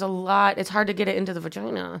seems like there's a lot. It's hard to get it into the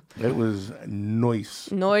vagina. It was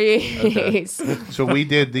nice. Noise. So we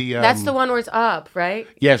did the. That's the one where it's up, right?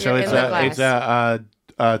 Yeah, so You're it's in the a glass.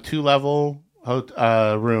 a 2-level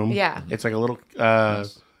room. Yeah. It's like a little.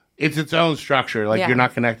 It's its own structure. Like Yeah. you're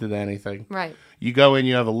not connected to anything. Right. You go in.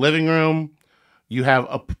 You have a living room. You have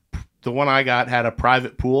the one I got had a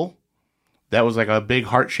private pool. That was like a big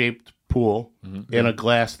heart-shaped pool in a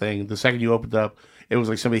glass thing. The second you opened up, it was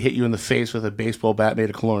like somebody hit you in the face with a baseball bat made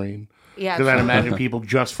of chlorine. Yeah. Because I'd imagine people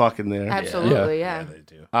just fucking there. Absolutely, yeah. They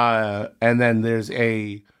do. And then there's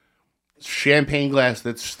a champagne glass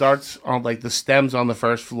that starts on like the stems on the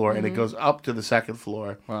first floor and it goes up to the second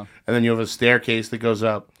floor. Wow. And then you have a staircase that goes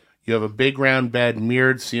up. You have a big round bed,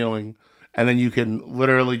 mirrored ceiling, and then you can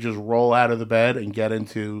literally just roll out of the bed and get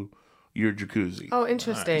into your jacuzzi. Oh,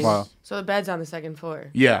 interesting. Wow. So the bed's on the second floor.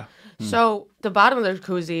 Yeah. So the bottom of the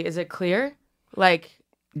jacuzzi, is it clear? Like,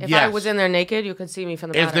 if I Yes. was in there naked, you could see me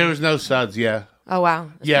from the If bottom. there was no suds, yeah. Oh, wow.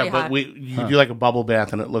 That's Yeah, pretty but hot. you do like a bubble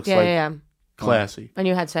bath and it looks Yeah, like yeah. classy. And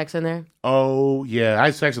you had sex in there? Oh, yeah. I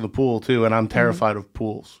had sex in the pool too, and I'm terrified of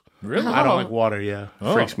pools. Really? I Oh. don't like water, yeah.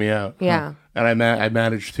 It freaks me out. Yeah. And I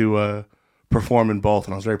managed to perform in both,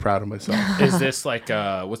 and I was very proud of myself. Is this like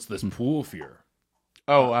what's this pool fear?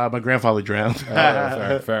 My grandfather drowned.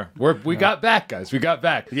 Fair. We got back, guys. We got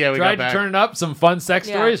back. Yeah, we tried got back. to turn it up. Some fun sex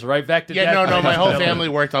Yeah. stories. Right back to Yeah, death. no. My whole family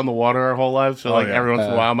worked on the water our whole lives. So, like, yeah. every once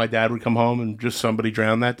in a while, my dad would come home and just somebody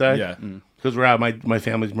drowned that day. Yeah. Because we're out, my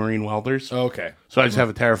family's marine welders. Okay. So I just have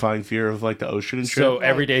a terrifying fear of, like, the ocean and shit. So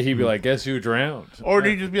every day he'd be like, "Guess who drowned?" Or do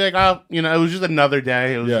you just be like, oh, it was just another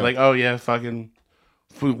day. It was Yeah. like, oh, yeah, fucking.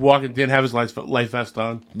 Walking, didn't have his life vest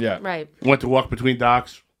on. Yeah. Right. Went to walk between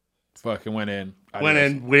docks. Fucking went in. Went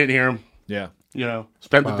in, we didn't hear him. Yeah. You know,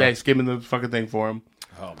 spent the day skimming the fucking thing for him.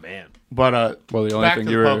 Oh man. But well, the only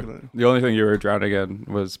thing you were drowning in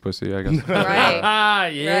was pussy, I guess. Right.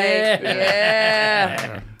 Yeah. Right.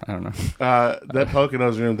 Yeah. I don't know. That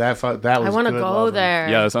Poconos room, that was. I want to good, go lovely. there.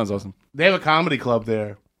 Yeah, that sounds awesome. They have a comedy club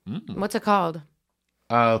there, What's it called?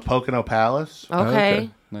 Pocono Palace. Okay.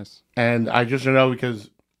 Nice. And I just know because,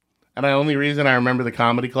 and the only reason I remember the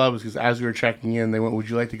comedy club is because as we were checking in, they went, "Would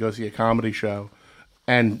you like to go see a comedy show?"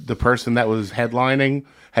 And the person that was headlining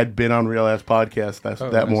had been on Real Ass Podcast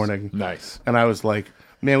that nice. morning. Nice. And I was like,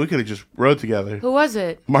 man, we could have just rode together. Who was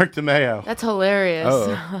it? Mark DeMeo. That's hilarious.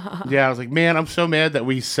 Oh. Yeah, I was like, man, I'm so mad that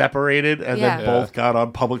we separated and Yeah. then both got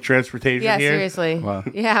on public transportation Yeah, here. seriously. Wow.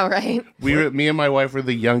 Yeah, right. Me and my wife were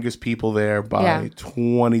the youngest people there by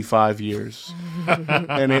 25 years.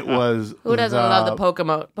 And it was Who doesn't love the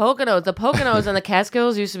Poconos? The Poconos and the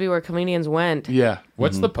Catskills used to be where comedians went. Yeah.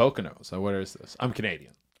 What's the Poconos? What is this? I'm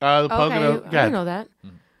Canadian. The Pocono. Okay, I didn't know that.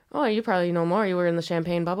 Oh, you probably know more. You were in the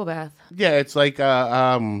Champagne bubble bath. Yeah, it's like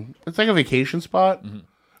it's like a vacation spot.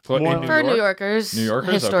 So in More- New For York? New Yorkers. New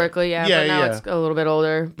Yorkers? Historically, yeah. Yeah, But now yeah. it's a little bit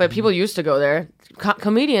older. But people used to go there.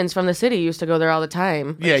 Comedians from the city used to go there all the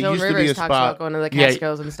time. Like Yeah, it Joan used to Rivers be a talks spot. about going to the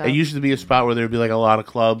Catskills and stuff. It used to be a spot where there'd be like a lot of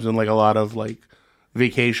clubs and like a lot of like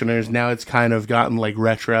vacationers. Now it's kind of gotten like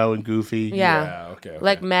retro and goofy. Yeah. Okay.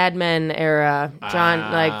 Like Mad Men era.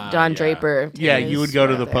 Don Draper. Yeah, you would go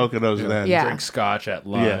to the there. Poconos then. Yeah. Drink scotch at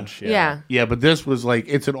lunch. Yeah. Yeah, but this was like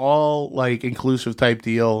it's an all like inclusive type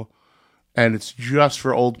deal, and it's just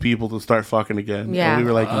for old people to start fucking again. Yeah. And we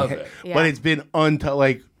were like, Love it. Yeah. but it's been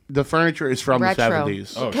like the furniture is from Retro. the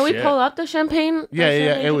 70s. Oh, Can we shit. pull up the Champagne? Yeah, the yeah,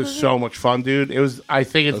 Champagne it was Pavilion? so much fun, dude. It was. I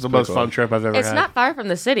think it's That's the pretty most cool. fun trip I've ever It's had. not far from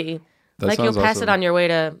the city. That Like you'll sounds pass it awesome. on your way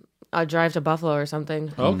to a drive to Buffalo or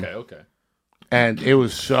something. Okay. And it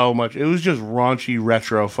was so much. It was just raunchy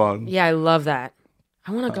retro fun. Yeah, I love that.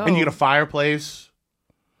 I want to go. And you get a fireplace.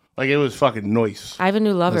 Like it was fucking nice. I have a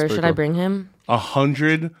new lover. pretty Should I cool. bring him?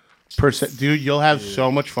 100%, dude. You'll have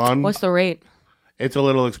so much fun. What's the rate? It's a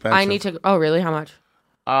little expensive. I need to. Oh, really? How much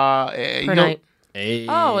per per night? Hey.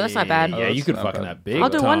 Oh, that's not bad. Yeah, you that's could not fucking bad. that big. I'll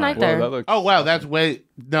do one night time. there. Well, that looks... Oh wow, that's way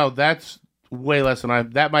less than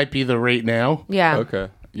that might be the rate now. Yeah. Okay.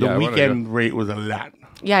 The Yeah, I wanna weekend rate was a lot.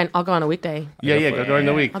 Yeah, and I'll go on a weekday. Yeah, go during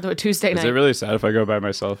the week. I'll do it Tuesday go. night. Is it really sad if I go by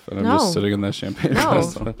myself and I'm No. just sitting in the champagne?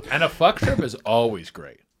 No. And a fuck trip is always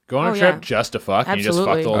great. Go on Oh, a trip yeah. just to fuck, and you just fuck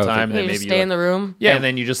Absolutely. the whole Oh, time, okay. and You then just maybe stay you in the room. yeah, and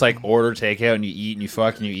then you just like order takeout and you eat and you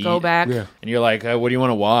fuck and you eat. Go back. Yeah. and you're like, what do you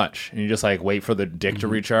want to watch? And you just like wait for the dick to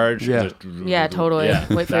recharge. Yeah. Just- Yeah, totally. Yeah.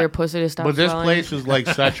 Wait for your pussy to stop. But this swelling. place is like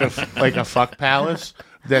such a fuck palace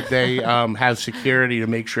that they have security to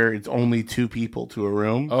make sure it's only 2 people to a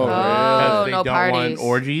room. Oh, Oh, they no don't parties. want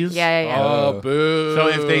orgies. Yeah, yeah, yeah. Oh, boo. So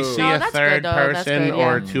if they see No, a that's third good, though. That's person good,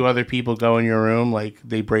 or yeah. 2 other people go in your room, like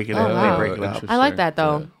they break it Oh, up. wow. They break it up. Interesting. I like that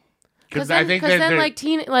though. Because Because I think then they're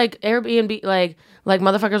like Airbnb like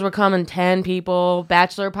motherfuckers were coming 10 people,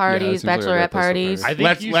 bachelor parties, seems like a great bachelorette place to parties. party.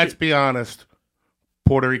 I think let's be honest.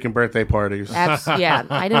 Puerto Rican birthday parties. Yeah,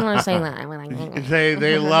 I didn't want to say that.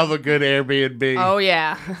 They love a good Airbnb Oh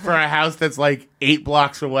yeah, for a house that's like 8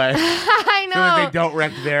 blocks away, I so that know. they don't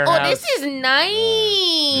wreck their Oh, house. this is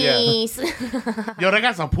nice. Yo, they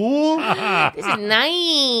got some pool. This is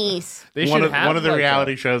nice. They one should of have one of the like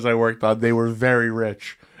reality shows I worked on, they were very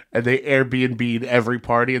rich, and they Airbnb'd every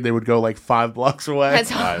party, and they would go like 5 blocks away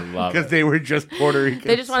That's I love because it. they were just Puerto Ricans.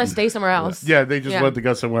 They just want to stay somewhere else. Yeah, they just Yeah. wanted to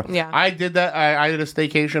go somewhere. Yeah. I did that. I did a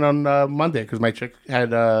staycation on Monday because my chick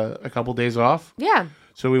had a couple days off. Yeah.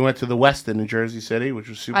 So we went to the Westin in Jersey City, which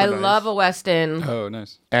was super I nice. love a Westin. Oh,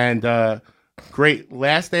 nice. And great.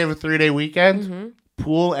 Last day of a 3-day weekend,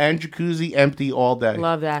 pool and jacuzzi empty all day.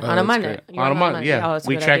 Love that. Oh, On a that's Monday. great. You On a went month, yeah. Oh, that's a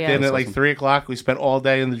We good checked idea. in at like awesome. 3 o'clock. We spent all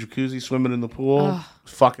day in the jacuzzi, swimming in the pool. It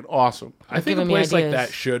was fucking awesome. I think a giving me place like ideas.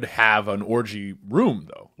 that should have an orgy room,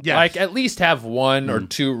 though. Yes. Like, at least have 1 or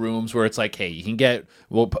 2 rooms where it's like, hey, you can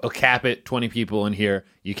we'll cap it, 20 people in here.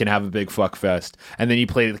 You can have a big fuck fest. And then you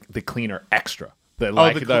play the cleaner extra. Dude,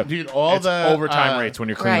 all It's the overtime rates when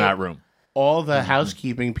you're cleaning Right. that room. All the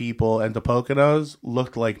housekeeping people and the Poconos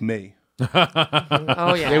looked like me.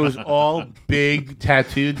 Oh yeah. They was all big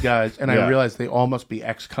tattooed guys, and I Yeah. realized they all must be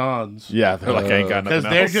ex-cons. Yeah, they're like, I ain't got Because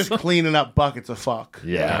nothing they're else. just cleaning up buckets of fuck.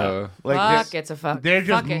 Yeah. Like Fuck, they're- it's a fuck. They're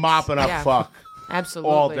just Fuck it. mopping up Yeah. fuck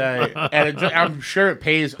Absolutely. all day, and I'm sure it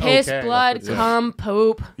pays. Piss, okay. blood, cum,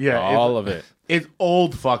 poop. Yeah, all of it. It's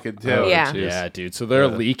old fucking too. Oh, Yeah. jeez. Yeah, dude. So they're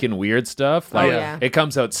leaking weird stuff. Like, yeah. it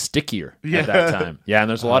comes out stickier Yeah. at that time. Yeah, and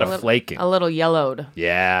there's a lot of flaking. A little yellowed.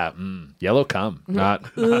 Yeah, yellow cum, not.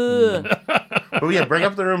 But yeah, bring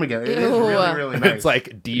up the room again. It is Ew. really, really nice. It's like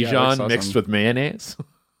Yeah, it Dijon looks mixed awesome. with mayonnaise.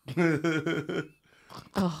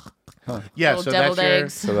 Yeah, Little so deviled that's your,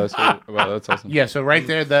 eggs. So that's well, that's awesome. yeah. So right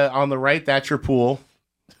there, on the right, that's your pool.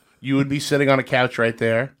 You would be sitting on a couch right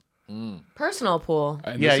there. Personal pool.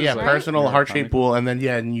 And Yeah, this yeah, is, like, personal more heart-shaped comical. pool, and then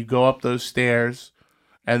and you go up those stairs,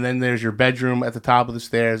 and then there's your bedroom at the top of the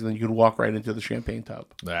stairs, and then you can walk right into the champagne tub.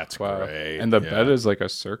 That's Wow. great. And the Yeah. bed is like a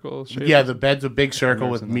circle shape? Yeah, the bed's a big circle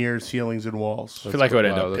with Mirrors in it. mirrors, ceilings, and walls. I feel like I would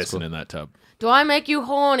end Wow, up that's pissing cool. in that tub. Do I make you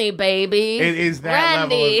horny, baby? It is that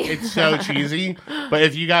Randy. level. It's so cheesy, but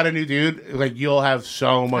if you got a new dude, like you'll have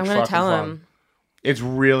so much I'm gonna fucking tell fun. him. It's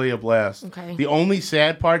really a blast. Okay. The only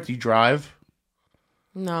sad part, do you drive?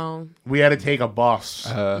 No. We had to take a bus.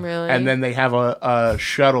 Really? And then they have a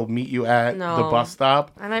shuttle meet you at No. the bus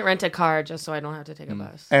stop. I might rent a car just so I don't have to take a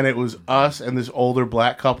bus. And it was us and this older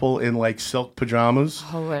black couple in like silk pajamas.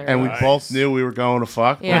 Hilarious. And we both knew we were going to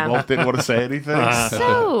fuck. Yeah. We both didn't want to say anything.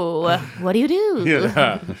 So, what do you do?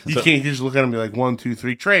 Yeah. You can't just look at them and be like, 1, 2,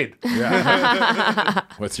 3, trade.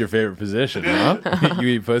 What's your favorite position, huh? You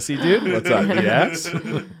eat pussy, dude? What's up, yes?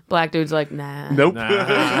 Black dude's like, nah. Nope.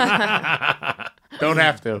 Don't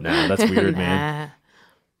have to. Nah, that's weird, man.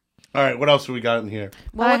 Nah. All right, what else do we got in here?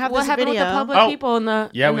 I have What this happened with the video. public Oh. people in the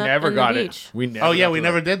Yeah, in we the, never in the got beach? it. We never Oh, yeah, got we to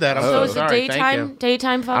never it. did that. I'm So so is it sorry. Thank daytime you.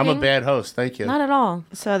 daytime fucking? I'm a bad host. Thank you. Not at all.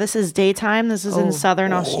 So this is daytime. This is Oh. in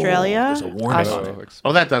southern Australia. There's a warning on it.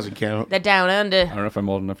 Oh, that doesn't count. The down under. I don't know if I'm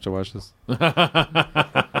old enough to watch this.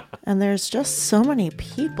 And there's just so many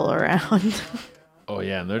people around. Oh,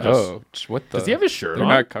 yeah, and they're just... Oh, what the? Does he have his shirt They're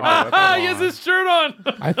on? not covered up at Ah, all. he has his shirt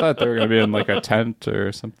on! I thought they were going to be in like a tent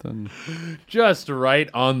or something. Just right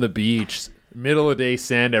on the beach. Middle of the day,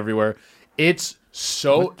 sand everywhere. It's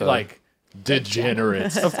so, What the- like,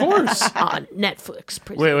 degenerate. Of course. On Netflix.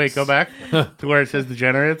 Wait, go back to where it says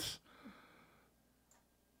degenerates.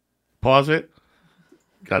 Pause it.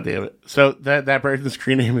 God damn it. So that person's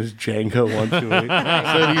screen name is Django128.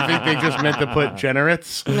 So do you think they just meant to put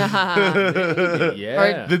generates?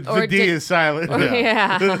 Yeah. The D is silent.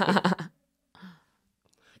 Yeah.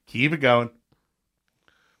 Keep it going.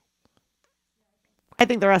 I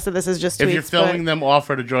think the rest of this is just tweets. If you're filming them,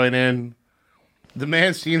 offer to join in. The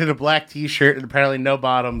man seen in a black T-shirt and apparently no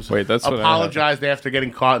bottoms. Wait, that's what I apologized after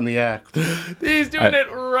getting caught in the act. He's doing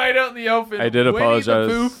it right out in the open. I did Winnie apologize.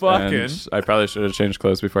 the Pooh fucking. And I probably should have changed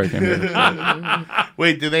clothes before I came here.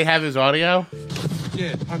 Wait, do they have his audio?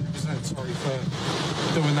 Yeah, 100% sorry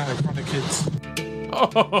for doing that in front of kids.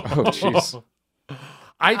 Oh, jeez.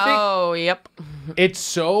 I think Oh, yep. it's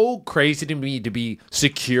so crazy to me to be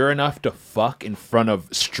secure enough to fuck in front of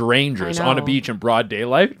strangers I on a know. beach in broad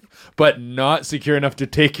daylight, but not secure enough to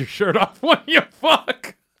take your shirt off when you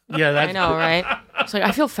fuck. Yeah, that's I know, right? It's like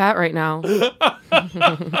I feel fat right now.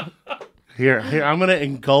 Here, I'm gonna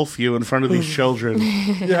engulf you in front of these children.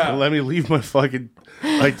 Yeah. Let me leave my fucking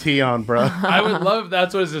tee on, bro. I would love if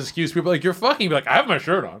that's what his excuse. People are like, you're fucking. Be like, I have my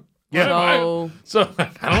shirt on. Yeah. So,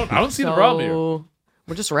 I don't see the problem here. so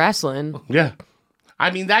we're just wrestling. Yeah. I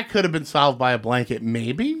mean, that could have been solved by a blanket,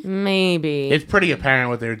 maybe. Maybe. It's pretty apparent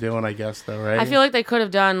what they're doing, I guess, though, right? I feel like they could have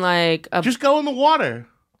done like a Just go in the water.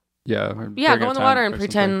 Yeah. yeah, go in the water and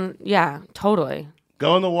pretend. Yeah, totally.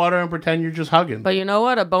 Go in the water and pretend you're just hugging. But you know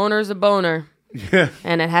what? A boner's a boner, Yeah.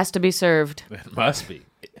 and it has to be served. It must be.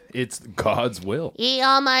 It's God's will. Ye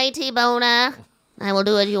almighty boner, I will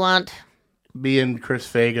do what you want. Me and Chris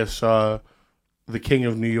Vega saw The King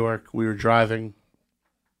of New York. We were driving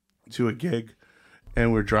to a gig,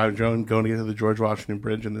 and we're going to get to the George Washington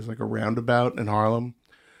Bridge, and there's like a roundabout in Harlem.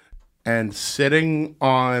 And sitting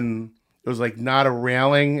on, it was like not a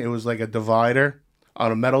railing, it was like a divider,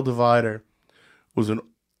 on a metal divider, was an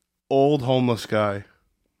old homeless guy.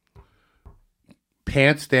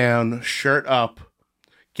 Pants down, shirt up,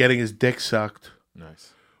 getting his dick sucked.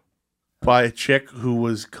 Nice. By a chick who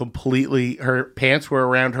was completely, her pants were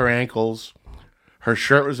around her ankles, her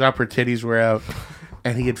shirt was up, her titties were out,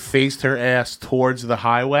 and he had faced her ass towards the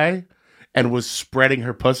highway and was spreading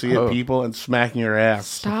her pussy at people and smacking her ass.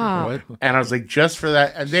 Stop. And I was like, just for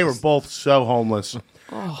that, and they were both so homeless.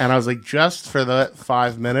 And I was like, just for that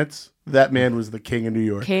 5 minutes, that man was the king of New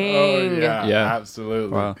York. King. Oh, yeah, Yeah.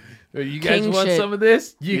 absolutely. Wow. You guys King want shit. some of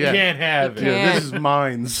this? You Yeah. can't have You it. can't. This is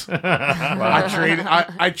mine's.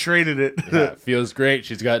 I traded it. Yeah, feels great.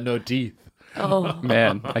 She's got no teeth. Oh,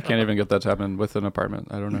 Man, I can't even get that to happen with an apartment.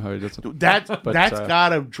 I don't know how he does it. That's But,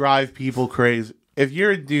 gotta drive people crazy. If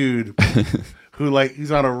you're a dude who like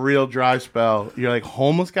he's on a real dry spell, you're like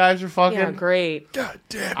homeless guys are fucking. yeah, great.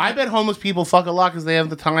 I bet homeless people fuck a lot because they have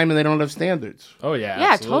the time and they don't have standards. Oh, yeah.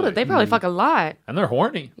 Yeah, absolutely. totally. They probably fuck a lot. And they're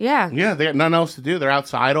horny. Yeah. Yeah, they got nothing else to do. They're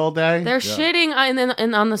outside all day. They're shitting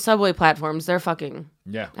on the subway platforms. They're fucking.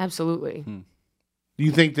 Yeah. Absolutely. Do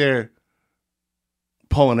you think they're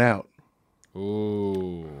pulling out?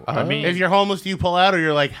 Ooh. I mean, if you're homeless, do you pull out, or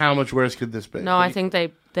you're like, how much worse could this be? No, I think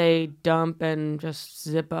they dump and just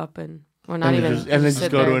zip up and or not even and then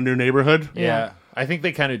just go to a new neighborhood. Yeah. I think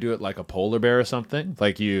they kind of do it like a polar bear or something.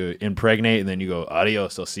 Like you impregnate and then you go,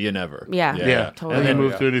 adios, I'll see you never. Yeah. Totally. And then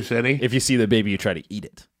move to a new city. If you see the baby, you try to eat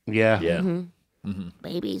it. Yeah. Yeah.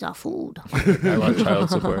 Babies are food. I love child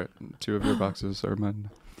support. 2 of your boxes are mine.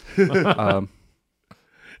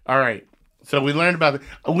 All right. So we learned about it.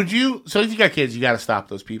 So if you got kids, you got to stop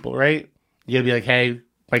those people, right? You got to be like, hey,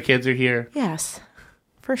 my kids are here. Yes,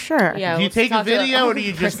 for sure. Yeah. Do you take a video or do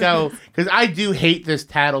you just go? Because I do hate this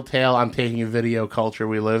tattletale I'm taking a video culture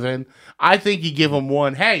we live in. I think you give them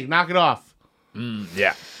one, hey, knock it off.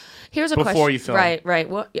 Yeah. Here's a Before question. you film. Right.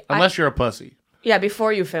 Well, Unless you're a pussy. yeah,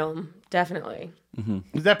 before you film, definitely.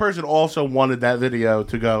 That person also wanted that video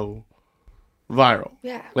to go viral.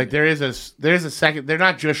 Yeah. Like there's a second. They're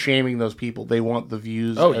not just shaming those people. They want the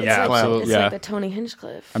views. Oh, and yeah, the clout. absolutely. It's Yeah. like the Tony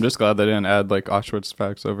Hinchcliffe. I'm just glad they didn't add like Auschwitz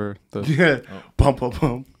facts over the. Yeah. Bump, bump,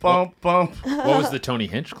 bump, bump, bump. What was the Tony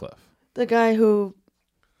Hinchcliffe? The guy who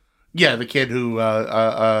Yeah, the kid who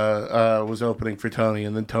was opening for Tony,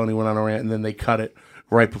 and then Tony went on a rant, and then they cut it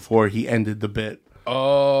right before he ended the bit.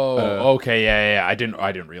 Oh, okay, yeah. I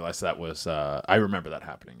didn't realize that was. I remember that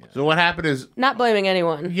happening. Yeah. So what happened is, not blaming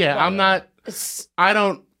anyone. yeah, I'm not. I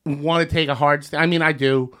don't want to take a hard stand. I mean, I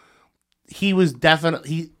do. He was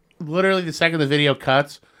definitely. Literally, the second the video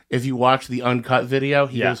cuts, if you watch the uncut video,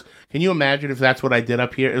 he goes, "Can you imagine if that's what I did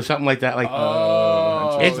up here?" Or something like that. Like,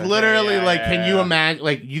 it's literally like, can you imagine?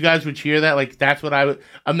 Like, you guys would cheer that. Like, that's what I would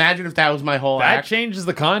imagine if that was my whole That act. changes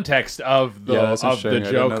the context of the that's interesting. I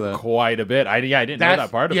didn't know joke that. quite a bit. I didn't know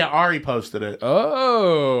that part of yeah, it. Ari posted it.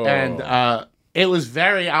 Oh, And it was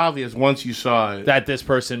very obvious once you saw it. that this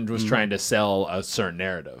person was trying to sell a certain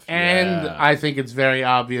narrative. And yeah. I think it's very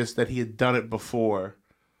obvious that he had done it before.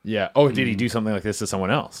 Yeah. Oh, did he do something like this to someone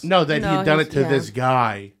else? No, that he No, had done he's- it to yeah. this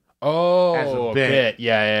guy. Oh, As a a bit. bit.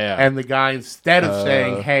 Yeah. And the guy, instead of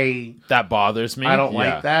saying, hey, that bothers me. I don't Yeah.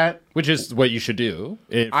 like that, Which is what you should do.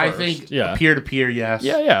 I first. think Yeah. peer-to-peer, yes.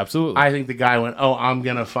 Yeah, absolutely. I think the guy went, oh, I'm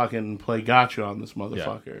going to fucking play gotcha on this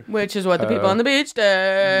motherfucker. Which is what the people on the beach did.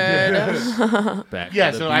 Back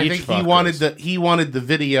Yeah, to the so I beach think fuckers. he wanted the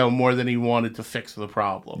video more than he wanted to fix the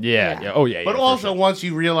problem. Yeah. Oh, yeah. But for also, sure. once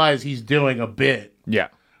you realize he's doing a bit Yeah.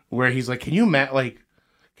 where he's like,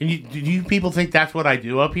 do you people think that's what I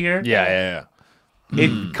do up here? Yeah.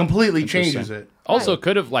 It completely changes it. Also,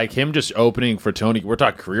 could have like him just opening for Tony. We're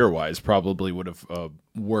talking career-wise, probably would have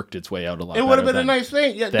worked its way out a lot. It would have better been a than- nice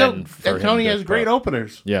thing. Yeah, than no, for and him Tony to has great pro-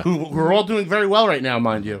 openers. Yeah. who are all doing very well right now,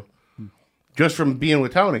 mind you. Just from being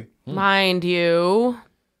with Tony. Mind you.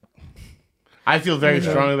 I feel very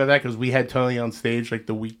strongly about that because we had Tony on stage like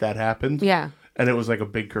the week that happened. Yeah. And it was like a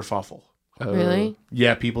big kerfuffle. Really?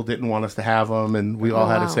 Yeah, people didn't want us to have him, and we all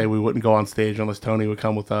had wow. to say we wouldn't go on stage unless Tony would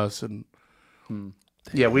come with us. And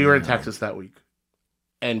yeah, we were in Texas that week,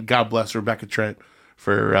 and God bless Rebecca Trent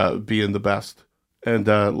for being the best and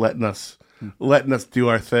letting us do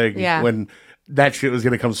our thing. Yeah. When that shit was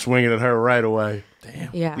going to come swinging at her right away.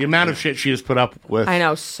 Yeah. The amount of shit she has put up with. I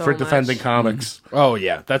know, so for defending much. comics. Oh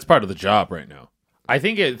yeah, that's part of the job right now. I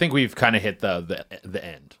think we've kind of hit the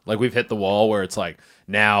end. Like we've hit the wall where it's like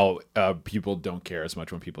now people don't care as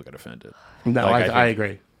much when people get offended. No, Like, I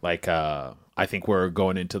agree. Like I think we're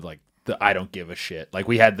going into like the I don't give a shit. Like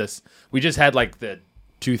we just had like the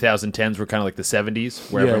 2010s were kind of like the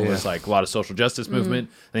 70s where everyone was like a lot of social justice movement.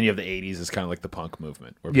 Then you have the 80s is kind of like the punk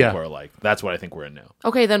movement where people are like, that's what I think we're in now.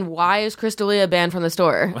 Okay, then why is Crystalia banned from the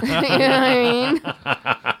store? You know what I mean?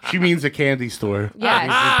 She means a candy store.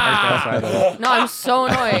 Yes. No, I'm so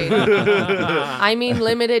annoyed. I mean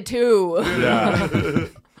limited too.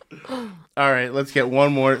 All right, let's get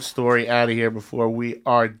one more story out of here before we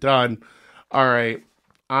are done. All right,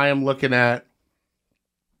 I am looking at...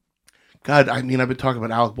 God, I mean, I've been talking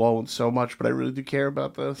about Alec Baldwin so much, but I really do care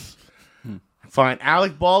about this. Fine.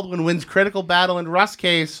 Alec Baldwin wins critical battle in Russ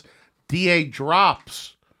case. DA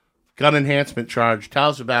drops gun enhancement charge. Tell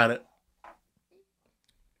us about it.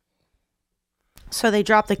 So they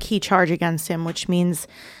dropped the key charge against him, which means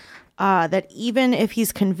that even if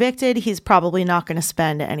he's convicted, he's probably not going to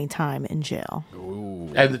spend any time in jail.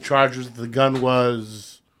 Ooh. And the charge was the gun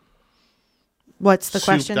was... What's the souped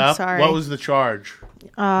question? up. Sorry. What was the charge?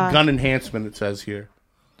 Gun enhancement, it says here.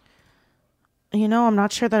 You know, I'm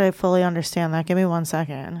not sure that I fully understand that. Give me 1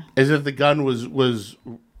 second. As if the gun was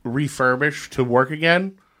refurbished to work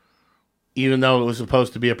again? even though it was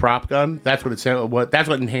supposed to be a prop gun. That's what it sound. That's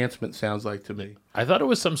what enhancement sounds like to me. I thought it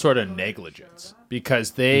was some sort of negligence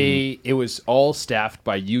because it was all staffed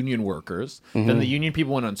by union workers. Then the union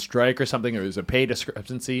people went on strike or something. Or it was a pay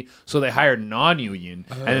discrepancy, so they hired non-union,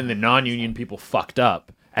 and then the non-union people fucked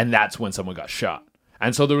up, and that's when someone got shot.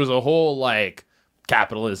 And so there was a whole like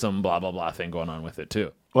capitalism, blah blah blah thing going on with it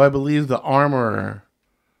too. Well, I believe the armorer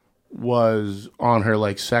was on her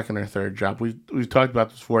like second or third job. We've talked about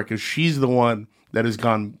this before because she's the one that has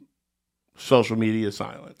gone social media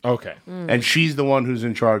silent. Okay. And she's the one who's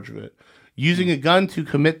in charge of it. Using a gun to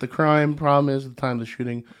commit the crime. Problem is, at the time of the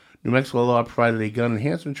shooting, New Mexico law provided a gun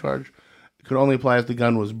enhancement charge. It could only apply if the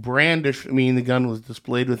gun was brandished, meaning the gun was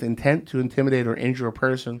displayed with intent to intimidate or injure a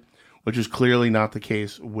person, which is clearly not the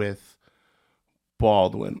case with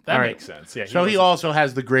Baldwin. That All makes sense. Yeah. So he also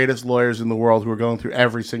has the greatest lawyers in the world who are going through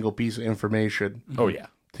every single piece of information. Oh yeah.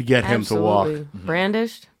 To get him to walk. Absolutely.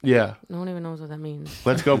 Brandished? Yeah. No one even knows what that means.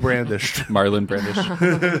 Let's go brandished. Marlon Brandish.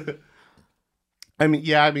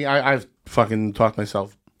 I've fucking talked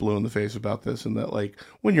myself blue in the face about this, and that like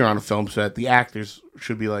when you're on a film set, the actors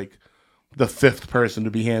should be like the fifth person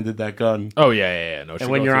to be handed that gun. Oh yeah. No. And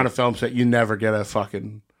when you're on a film set, you never get a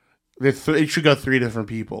fucking. It should go 3 different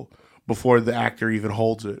people before the actor even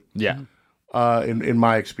holds it. Yeah. In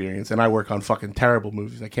my experience, and I work on fucking terrible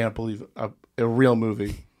movies. I can't believe a real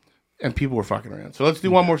movie, and people were fucking around. So let's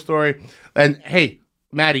do one more story. And hey,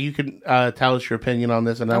 Maddie, you can tell us your opinion on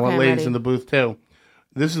this, and I want ladies Maddie. in the booth too.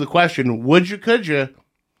 This is the question: would you, could you?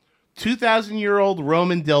 2,000-year-old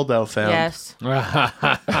Roman dildo found. Yes.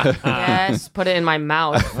 Yes. Put it in my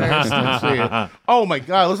mouth first. Let's see it. Oh my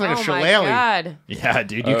god, it looks like a Oh my shillelagh. God. Yeah,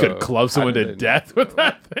 dude, you could club someone to death with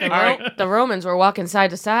that thing. The Romans were walking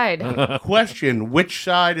side to side. Question: which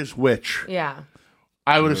side is which? Yeah.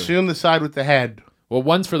 I would assume the side with the head. Well,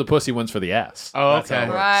 one's for the pussy, one's for the ass. Oh, That's how okay. it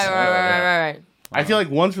works. Right. I feel like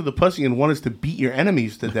one's for the pussy and one is to beat your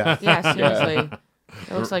enemies to death. Yeah, seriously.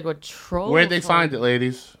 It looks like what trolls. Where'd they find it,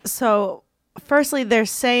 ladies? So, firstly, they're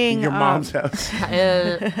saying Your mom's house.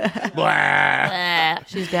 Blah.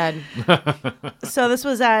 She's dead. So this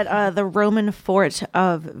was at the Roman fort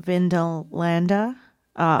of Vindolanda.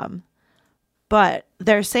 But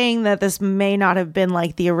they're saying that this may not have been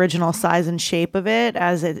like the original size and shape of it,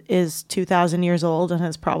 as it is 2,000 years old and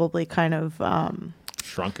has probably kind of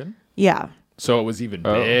Shrunken? yeah. So it was even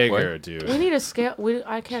bigger, dude. We need a scale.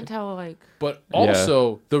 I can't tell, like. But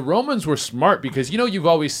also, the Romans were smart because, you've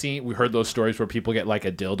always we heard those stories where people get like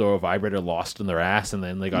a dildo or a vibrator lost in their ass and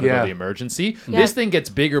then they got to go to the emergency. Yeah. This thing gets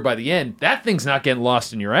bigger by the end. That thing's not getting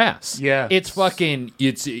lost in your ass. Yeah. It's fucking,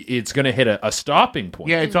 it's going to hit a stopping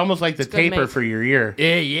point. Yeah, it's almost like the taper for your ear.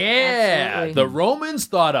 Yeah. Absolutely. The Romans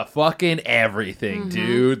thought of fucking everything,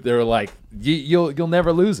 dude. They were like, you'll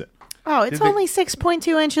never lose it. Oh, it's only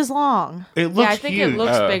 6.2 inches long. It looks Yeah, I think huge. it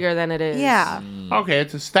looks bigger than it is. Yeah. Okay,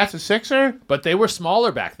 that's a sixer? But they were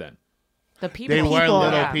smaller back then. The people. They were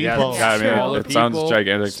little Yeah. people. Yeah, I mean, Smaller it sounds people,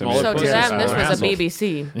 gigantic to me. smaller So to pussies, them, this smaller was a assholes.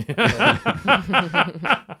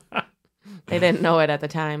 BBC. They didn't know it at the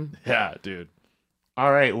time. Yeah, dude.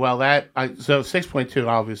 All right, well, so 6.2,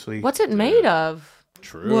 obviously. What's it made of?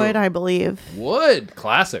 True. Wood, I believe. Wood.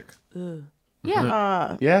 Classic.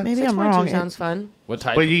 Yeah. Yeah? Maybe I'm 6.2 wrong. sounds fun. What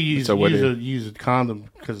type? But you use a woody. a condom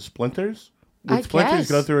because of splinters? Would I splinters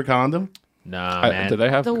guess. go through a condom? Nah, man. Do they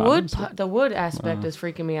have The condoms? wood aspect is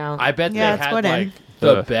freaking me out. I bet Yeah, they it's had wooden. like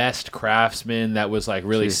the best craftsman that was like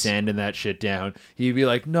really Jeez. sanding that shit down. He'd be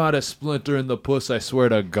like, "Not a splinter in the puss, I swear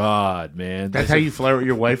to God, man." That's how you flirt with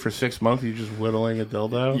your wife for 6 months? You're just whittling a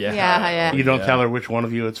dildo? Yeah. You don't tell her which one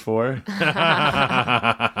of you it's for?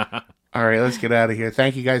 All right, let's get out of here.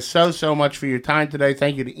 Thank you guys so much for your time today.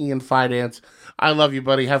 Thank you to Ian Fidance. I love you,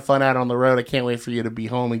 buddy. Have fun out on the road. I can't wait for you to be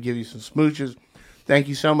home and give you some smooches. Thank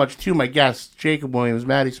you so much to my guests, Jacob Williams,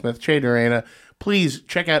 Maddie Smith, Che Durena. Please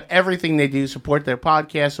check out everything they do. Support their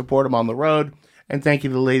podcast. Support them on the road. And thank you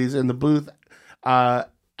to the ladies in the booth. Alex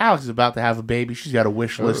is about to have a baby. She's got a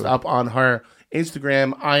wish list up on her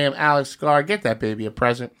Instagram. I am Alex Scar. Get that baby a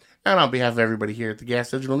present. And on behalf of everybody here at the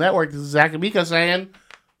Gas Digital Network, this is Zach Amico saying,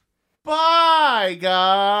 bye,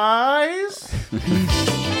 guys.